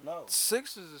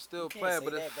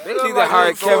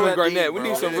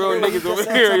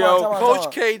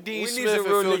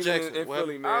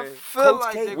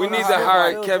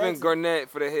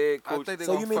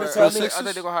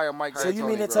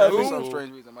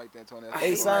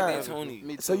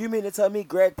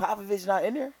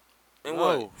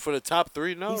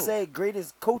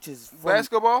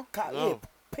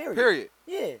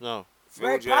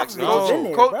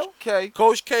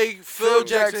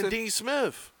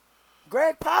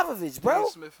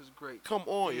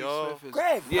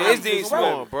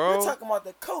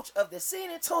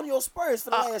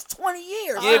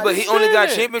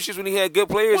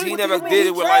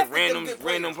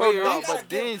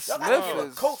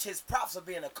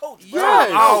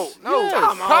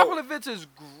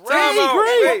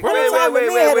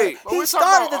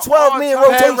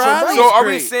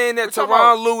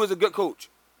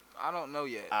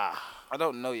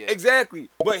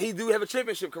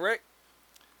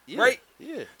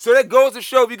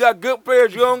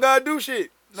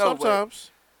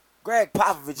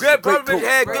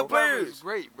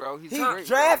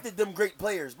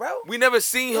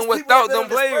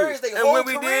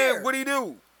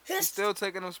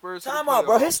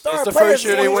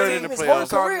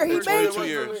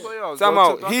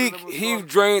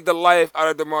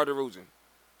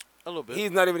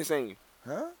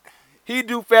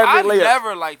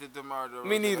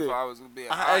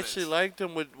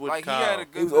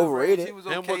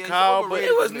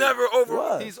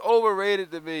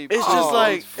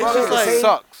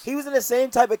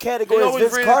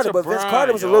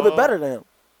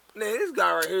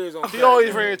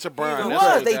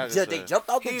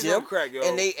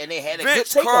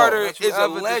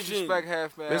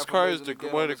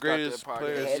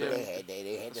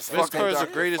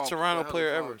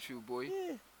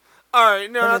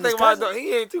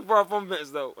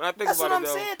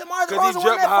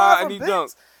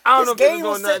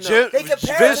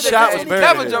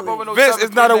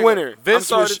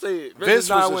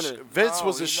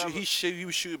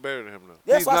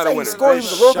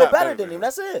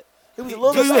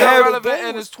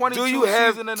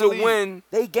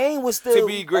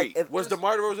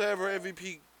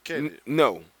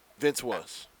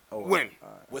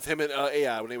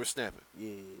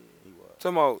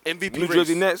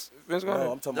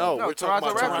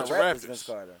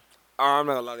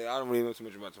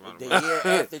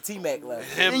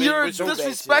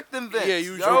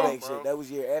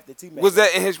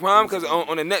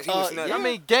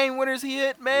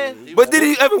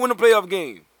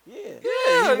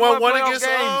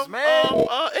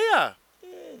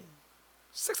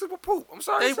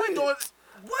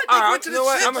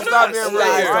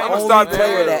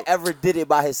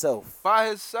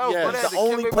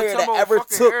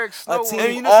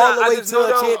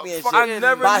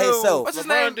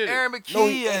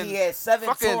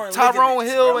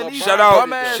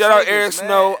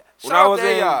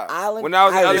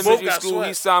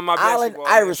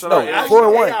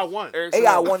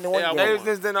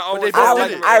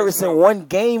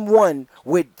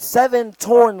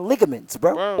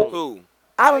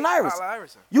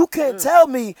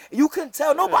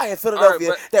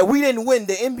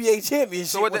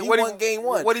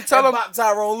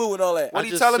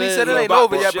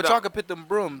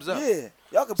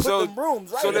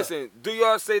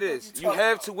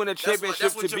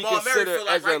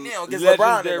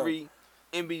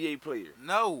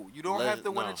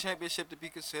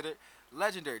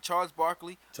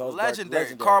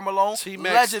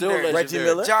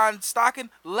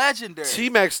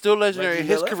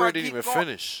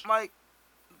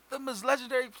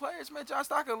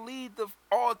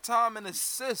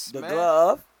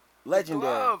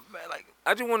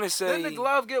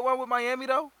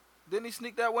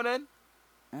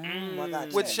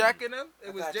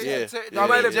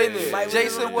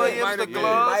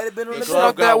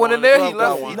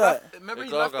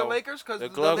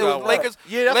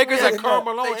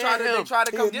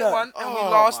 one and we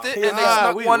lost it, and they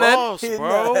snuck we one lost, in.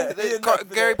 bro.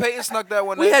 Gary Payton snuck that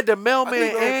one in. We had the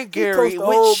mailman and Gary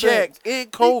with Shaq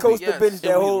and Kobe. He coached the bench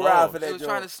that whole ride for that They was joint.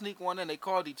 trying to sneak one in. They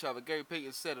called each other. Gary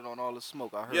Payton said it on All the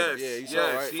Smoke. I heard. Yes,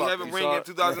 it. he had a ring in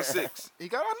 2006. I know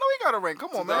he got a ring.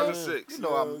 Come on, man. 2006. You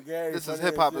know, this is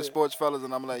hip hop and sports, fellas,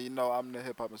 and I'm letting you know I'm the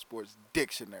hip hop and sports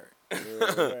dictionary.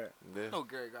 No,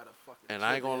 Gary got a fucking. And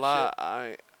I ain't gonna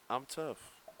lie, I'm tough.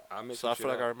 I miss So I feel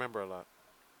like I remember a lot.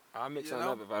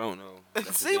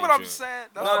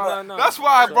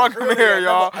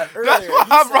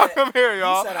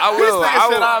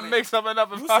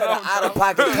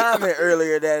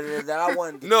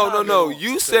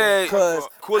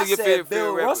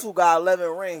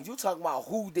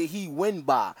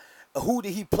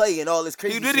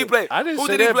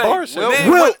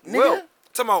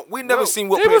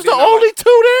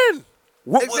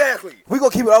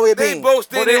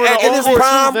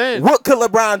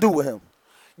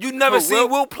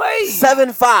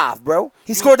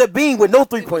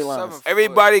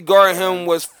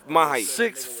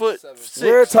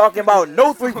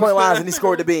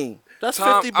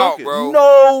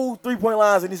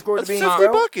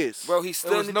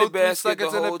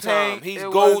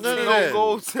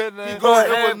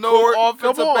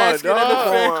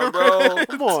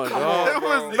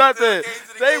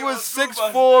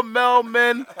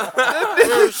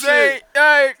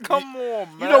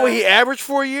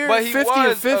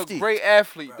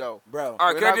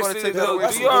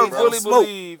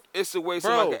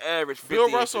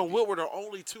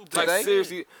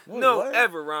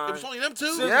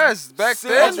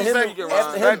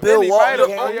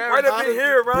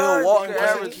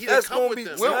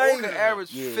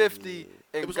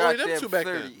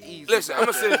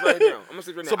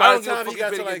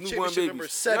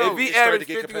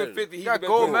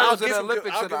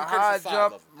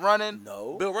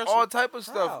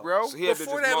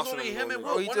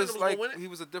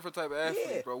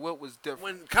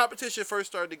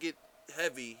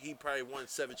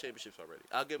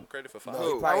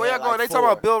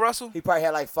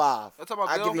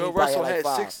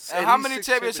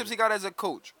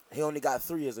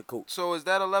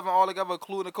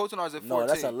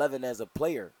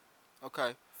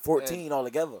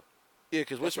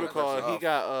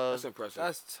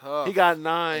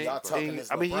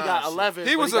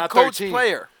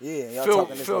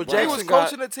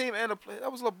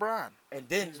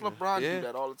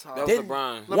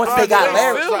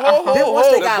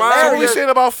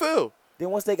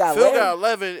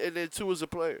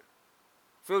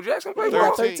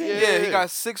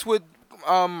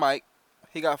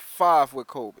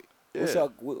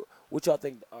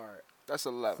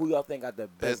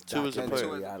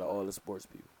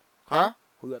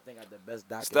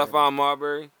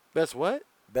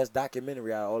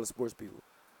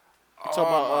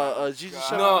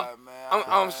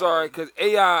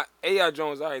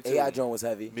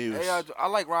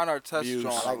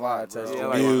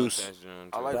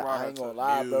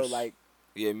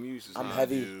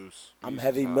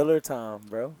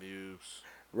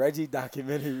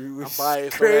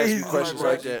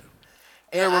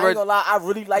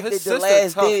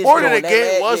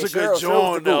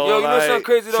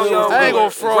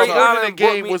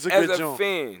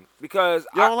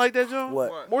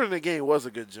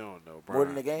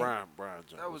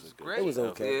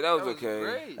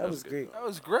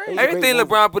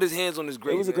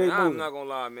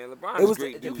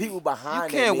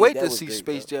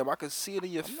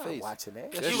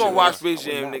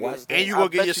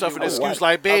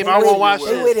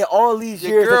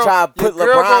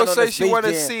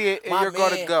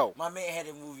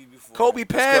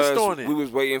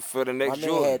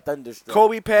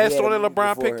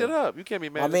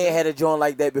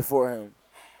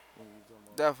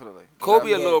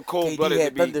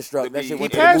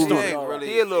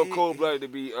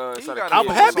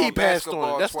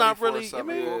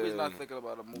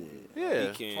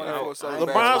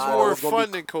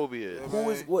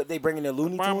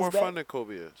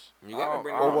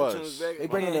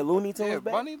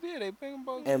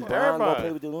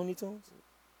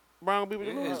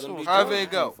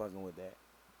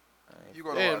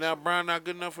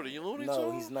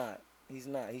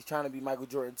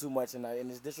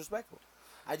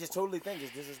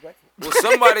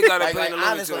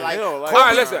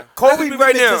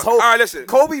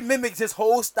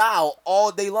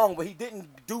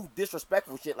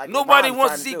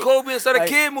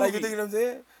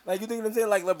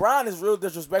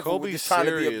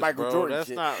 is, Michael bro. Jordan That's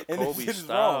shit. not And Kobe's this shit is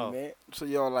style. wrong, man. So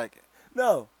you don't like it?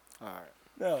 No, All right.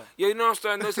 no. Yo, you know what I'm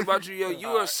starting to notice about you? Yo, you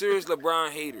are a serious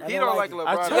LeBron hater. I He don't don't like like it. LeBron.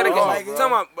 I You told gotta you. get like it. talking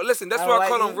about, but listen, that's I why I like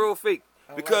call it. him real fake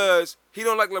I like because he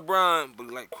don't like LeBron, but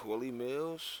like Willie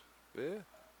Mills. Yeah.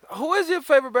 Who is your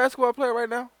favorite basketball player right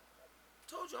now?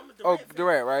 Told you I'm a Oh, Durant fan.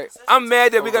 Durant, right? I'm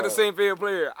mad that we got the same favorite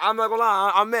player. I'm not gonna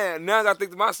lie, I'm mad. Now I gotta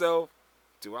think to myself,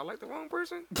 do I like the wrong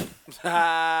person? You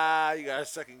gotta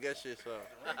second guess yourself.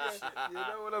 You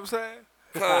know what I'm saying?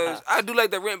 Cause I do like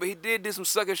Durant, but he did some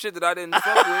sucker shit that I didn't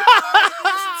fuck with.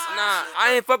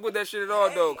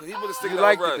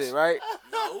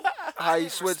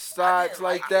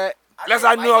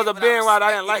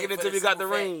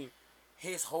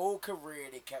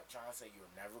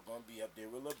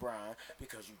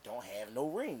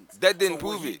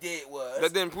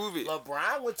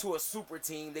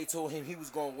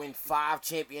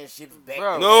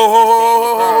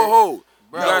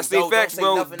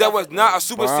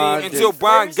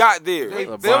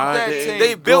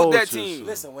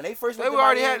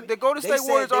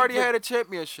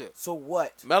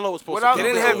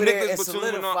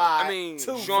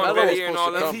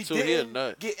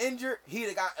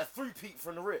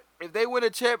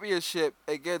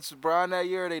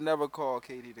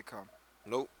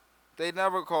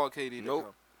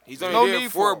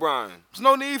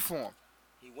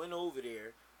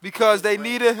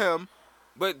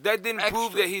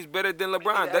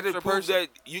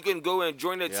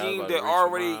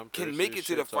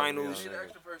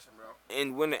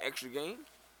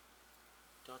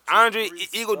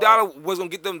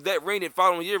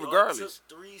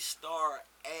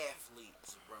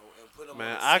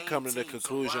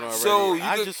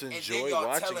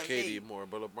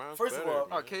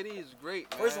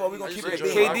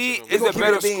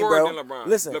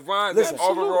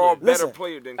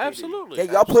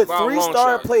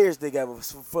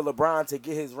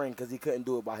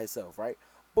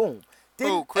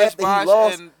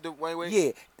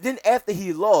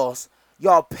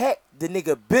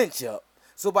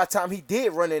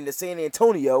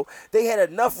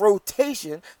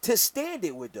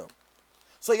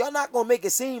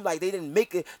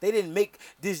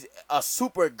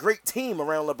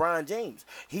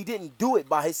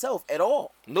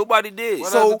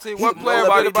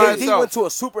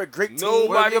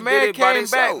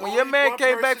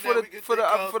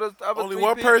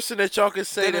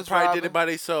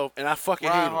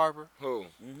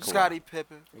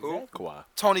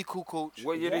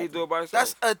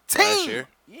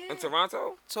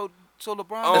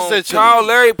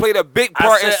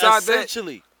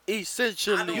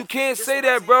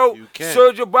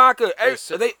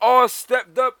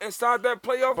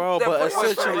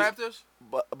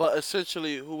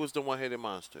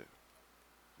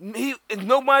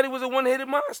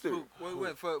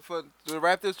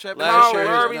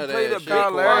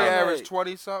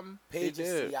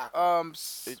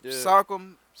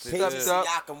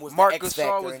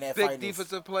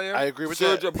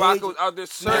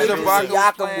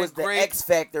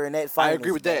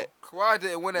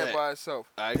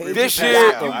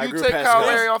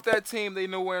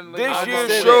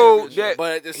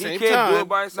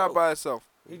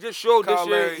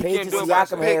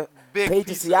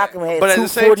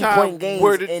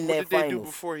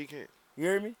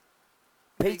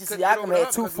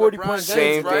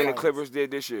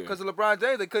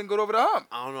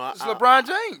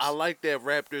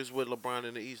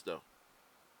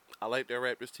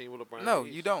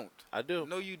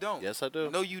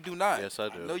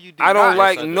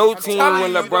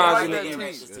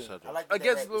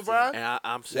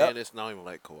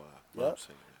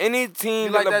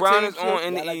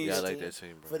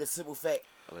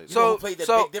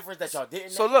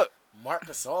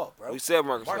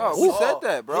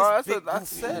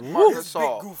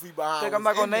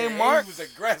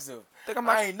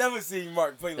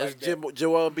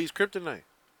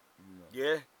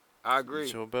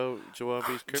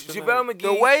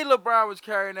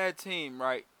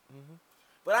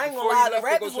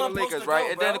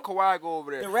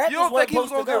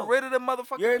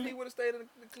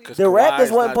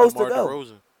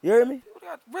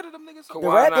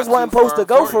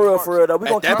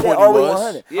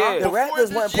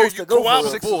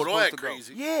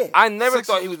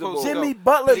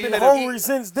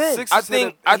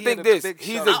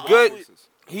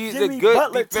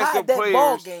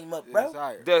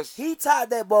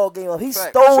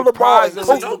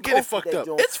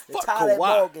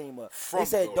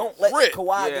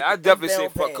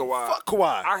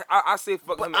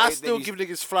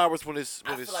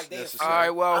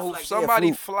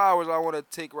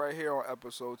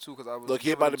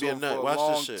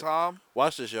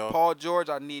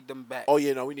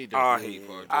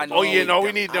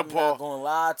 need them, I'm Paul. not gonna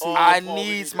lie to you. I Paul, we need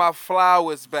needs them. my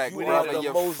flowers back, You are brother. the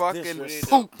You most fucking poop.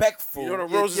 disrespectful. You know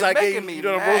the You're roses I gave making you. me You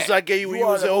know the mad. roses I gave you when you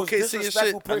are was the at most OKC and shit.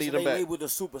 disrespectful I person need they them back. labeled a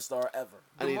superstar ever.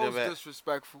 I The need them most back.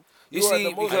 disrespectful. You You are see, the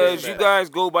most because you disrespectful. guys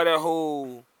go by that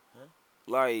whole,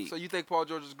 like, So you think Paul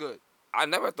George is good? I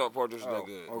never thought Paul George was that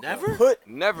good. okay. Never? Put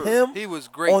Never. him He was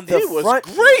great. on the He was front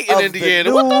great in of Indiana.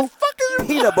 The What the new fuck is you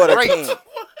peanut butter Great. can.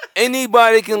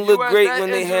 Anybody can You look had great that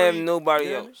when they have injury, nobody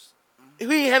Dennis. else.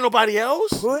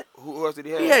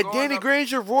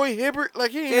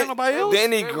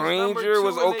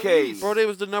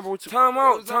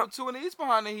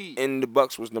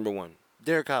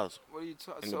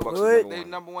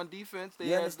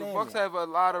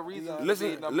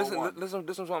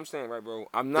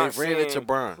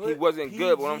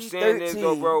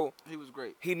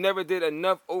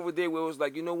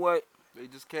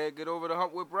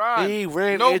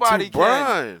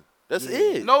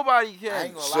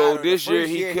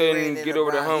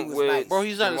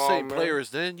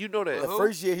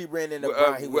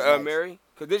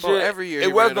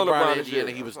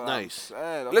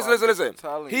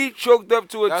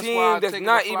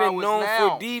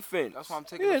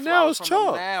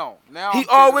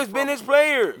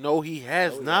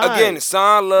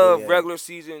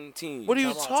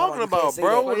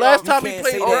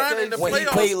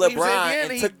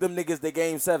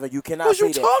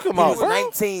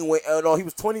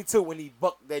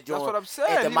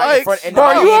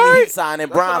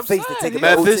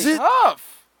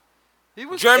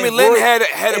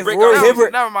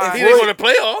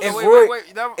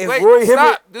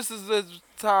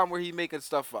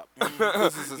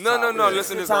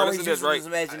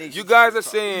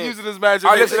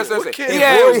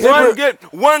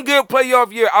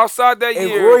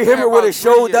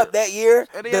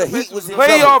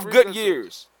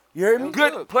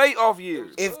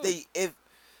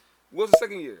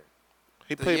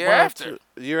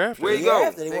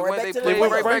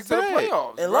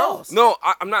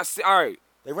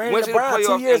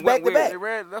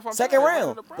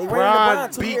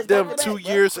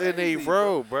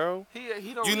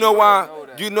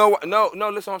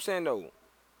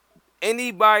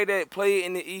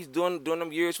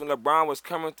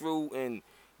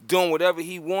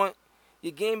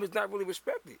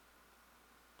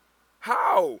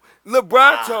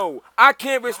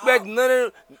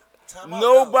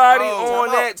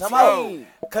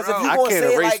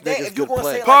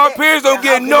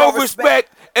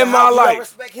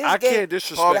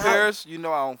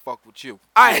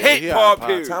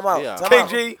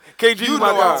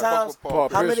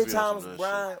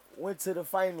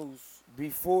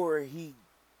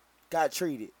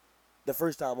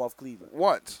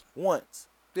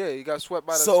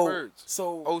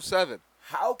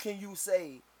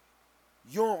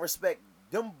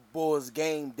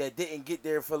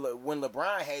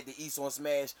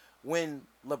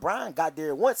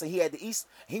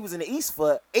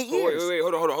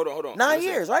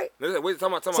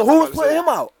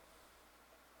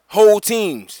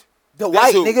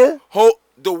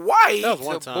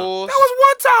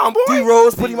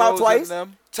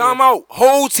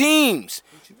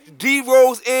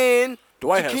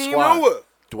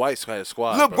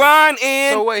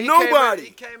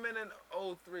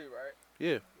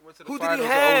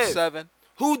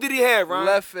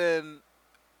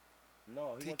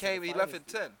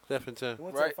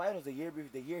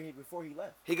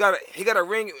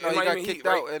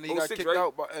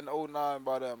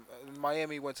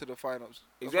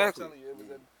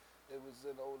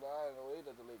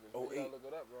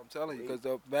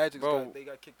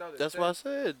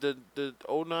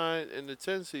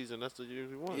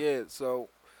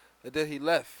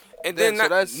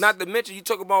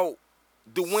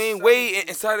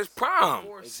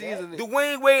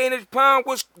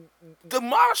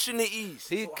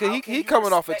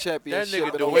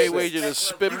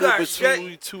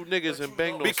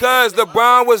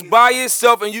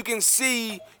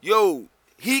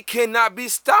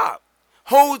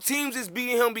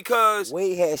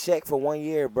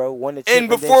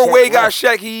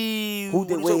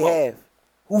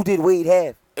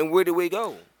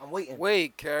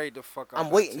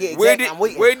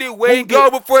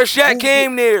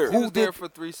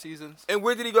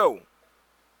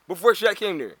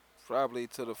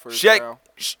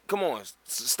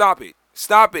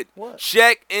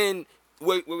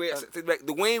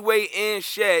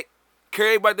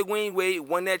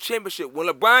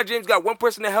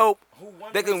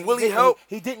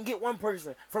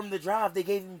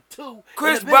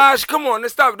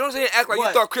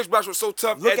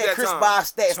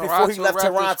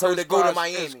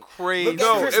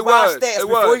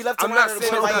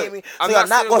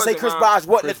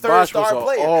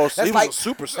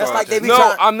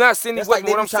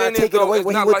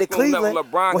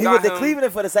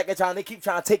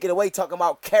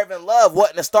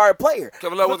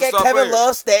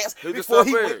 before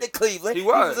he star went to player. Cleveland. He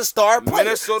was. a star player.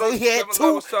 Minnesota So he had Kevin Love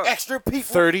 2 was tough. extra people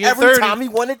 30 and every 30. time he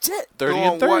won a chip. 30 Doing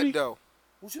and 30. what though?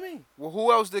 What you mean? Well,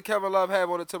 who else did Kevin Love have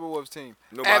on the Timberwolves team?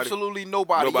 Nobody. Absolutely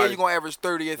nobody. Yeah, Nobody. you're gonna average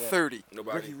 30 and 30.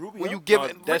 Nobody. Ricky Rubio. When you give No,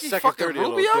 it, that Ricky second fucking 30 a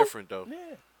Rubio. little different though. Yeah.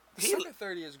 The second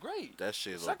 30 is great. That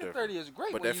shit a little Second different. 30 is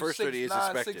great. But when that you first 30 is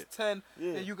 6'9", expected. 6'10", Yeah.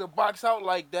 and you can box out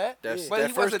like that. That's- but that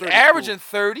he first wasn't 30 is averaging cool.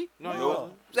 30. No, No. he wasn't.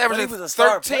 He was averaging But he was a star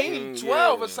 13, player.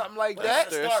 12 Yeah. or something like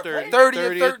That's that. that's 30, 30 and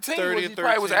 30, 13 30 was and he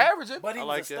probably was 13. averaging. But he I was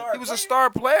like a that. star. He was a player. star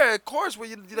player, of course. When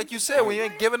you, like you said, when you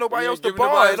ain't giving nobody You else ain't the giving ball,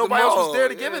 nobody and else the nobody else was ball. there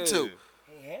to give it Yeah. to.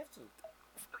 He have to.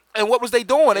 And what was they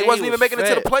doing? They And wasn't he even was making it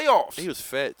to the fat. playoffs. He was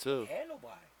fat too. Had nobody.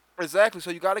 Exactly. So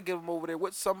you got to give him over there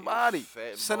with somebody.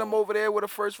 fat Send him ball. over there with a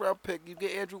first round pick. You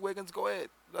get Andrew Wiggins. Go ahead.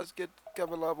 Let's get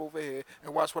Kevin Love over here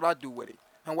and watch what I do with him.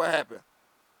 And what happened?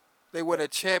 They win a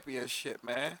championship,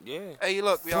 man. Yeah. Hey,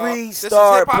 look, y'all. This is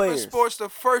Three-star Hip Hop and players. Sports, the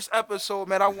first episode,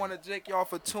 man. I want to thank y'all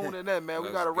for tuning in, man. We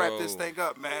Let's got to wrap this go. thing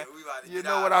up, man. We about to You get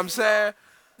know out what of I'm here. saying?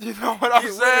 You know what I'm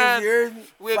You saying? heard me?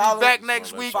 We'll Follow- be back next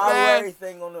Follow- week, Follow man.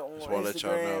 everything on Just wanna let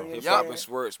y'all know. Instagram. Hip Yup. hop and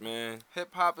sports, man.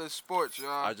 Hip Hop and Sports,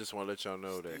 y'all. I just want to let y'all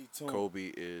know that Stay tuned. Kobe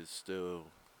is still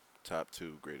top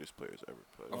 2 greatest players ever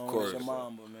played. Of course. Your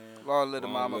mama, man. Long live the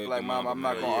Long mama, live Black the Mama. mama, I'm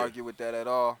not man. going to Yeah. argue with that at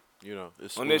all. You know,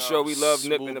 it's On this show, we love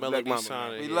Nip and the Black Melody Mama.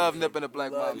 Sonic. We Yeah. love Nip and the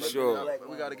Black We love Mama. Nip Sure. and the Black We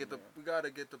gotta Mama, get the man. we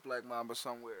gotta get the Black Mamba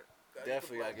somewhere.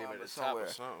 Definitely gotta give it a top or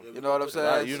something. You know what I'm Nah,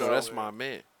 saying? you know, So, that's my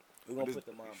man. We gonna put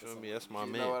the mama. You feel me? That's my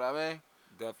You man. know what I mean?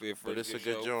 Definitely a But it's a first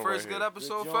good show. joint First right good here.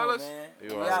 episode, Good joint, fellas. man. You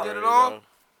We Let's out. get it already on. know.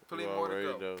 Plenty You more to already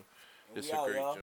go. know. It's We a out, great y'all. joint.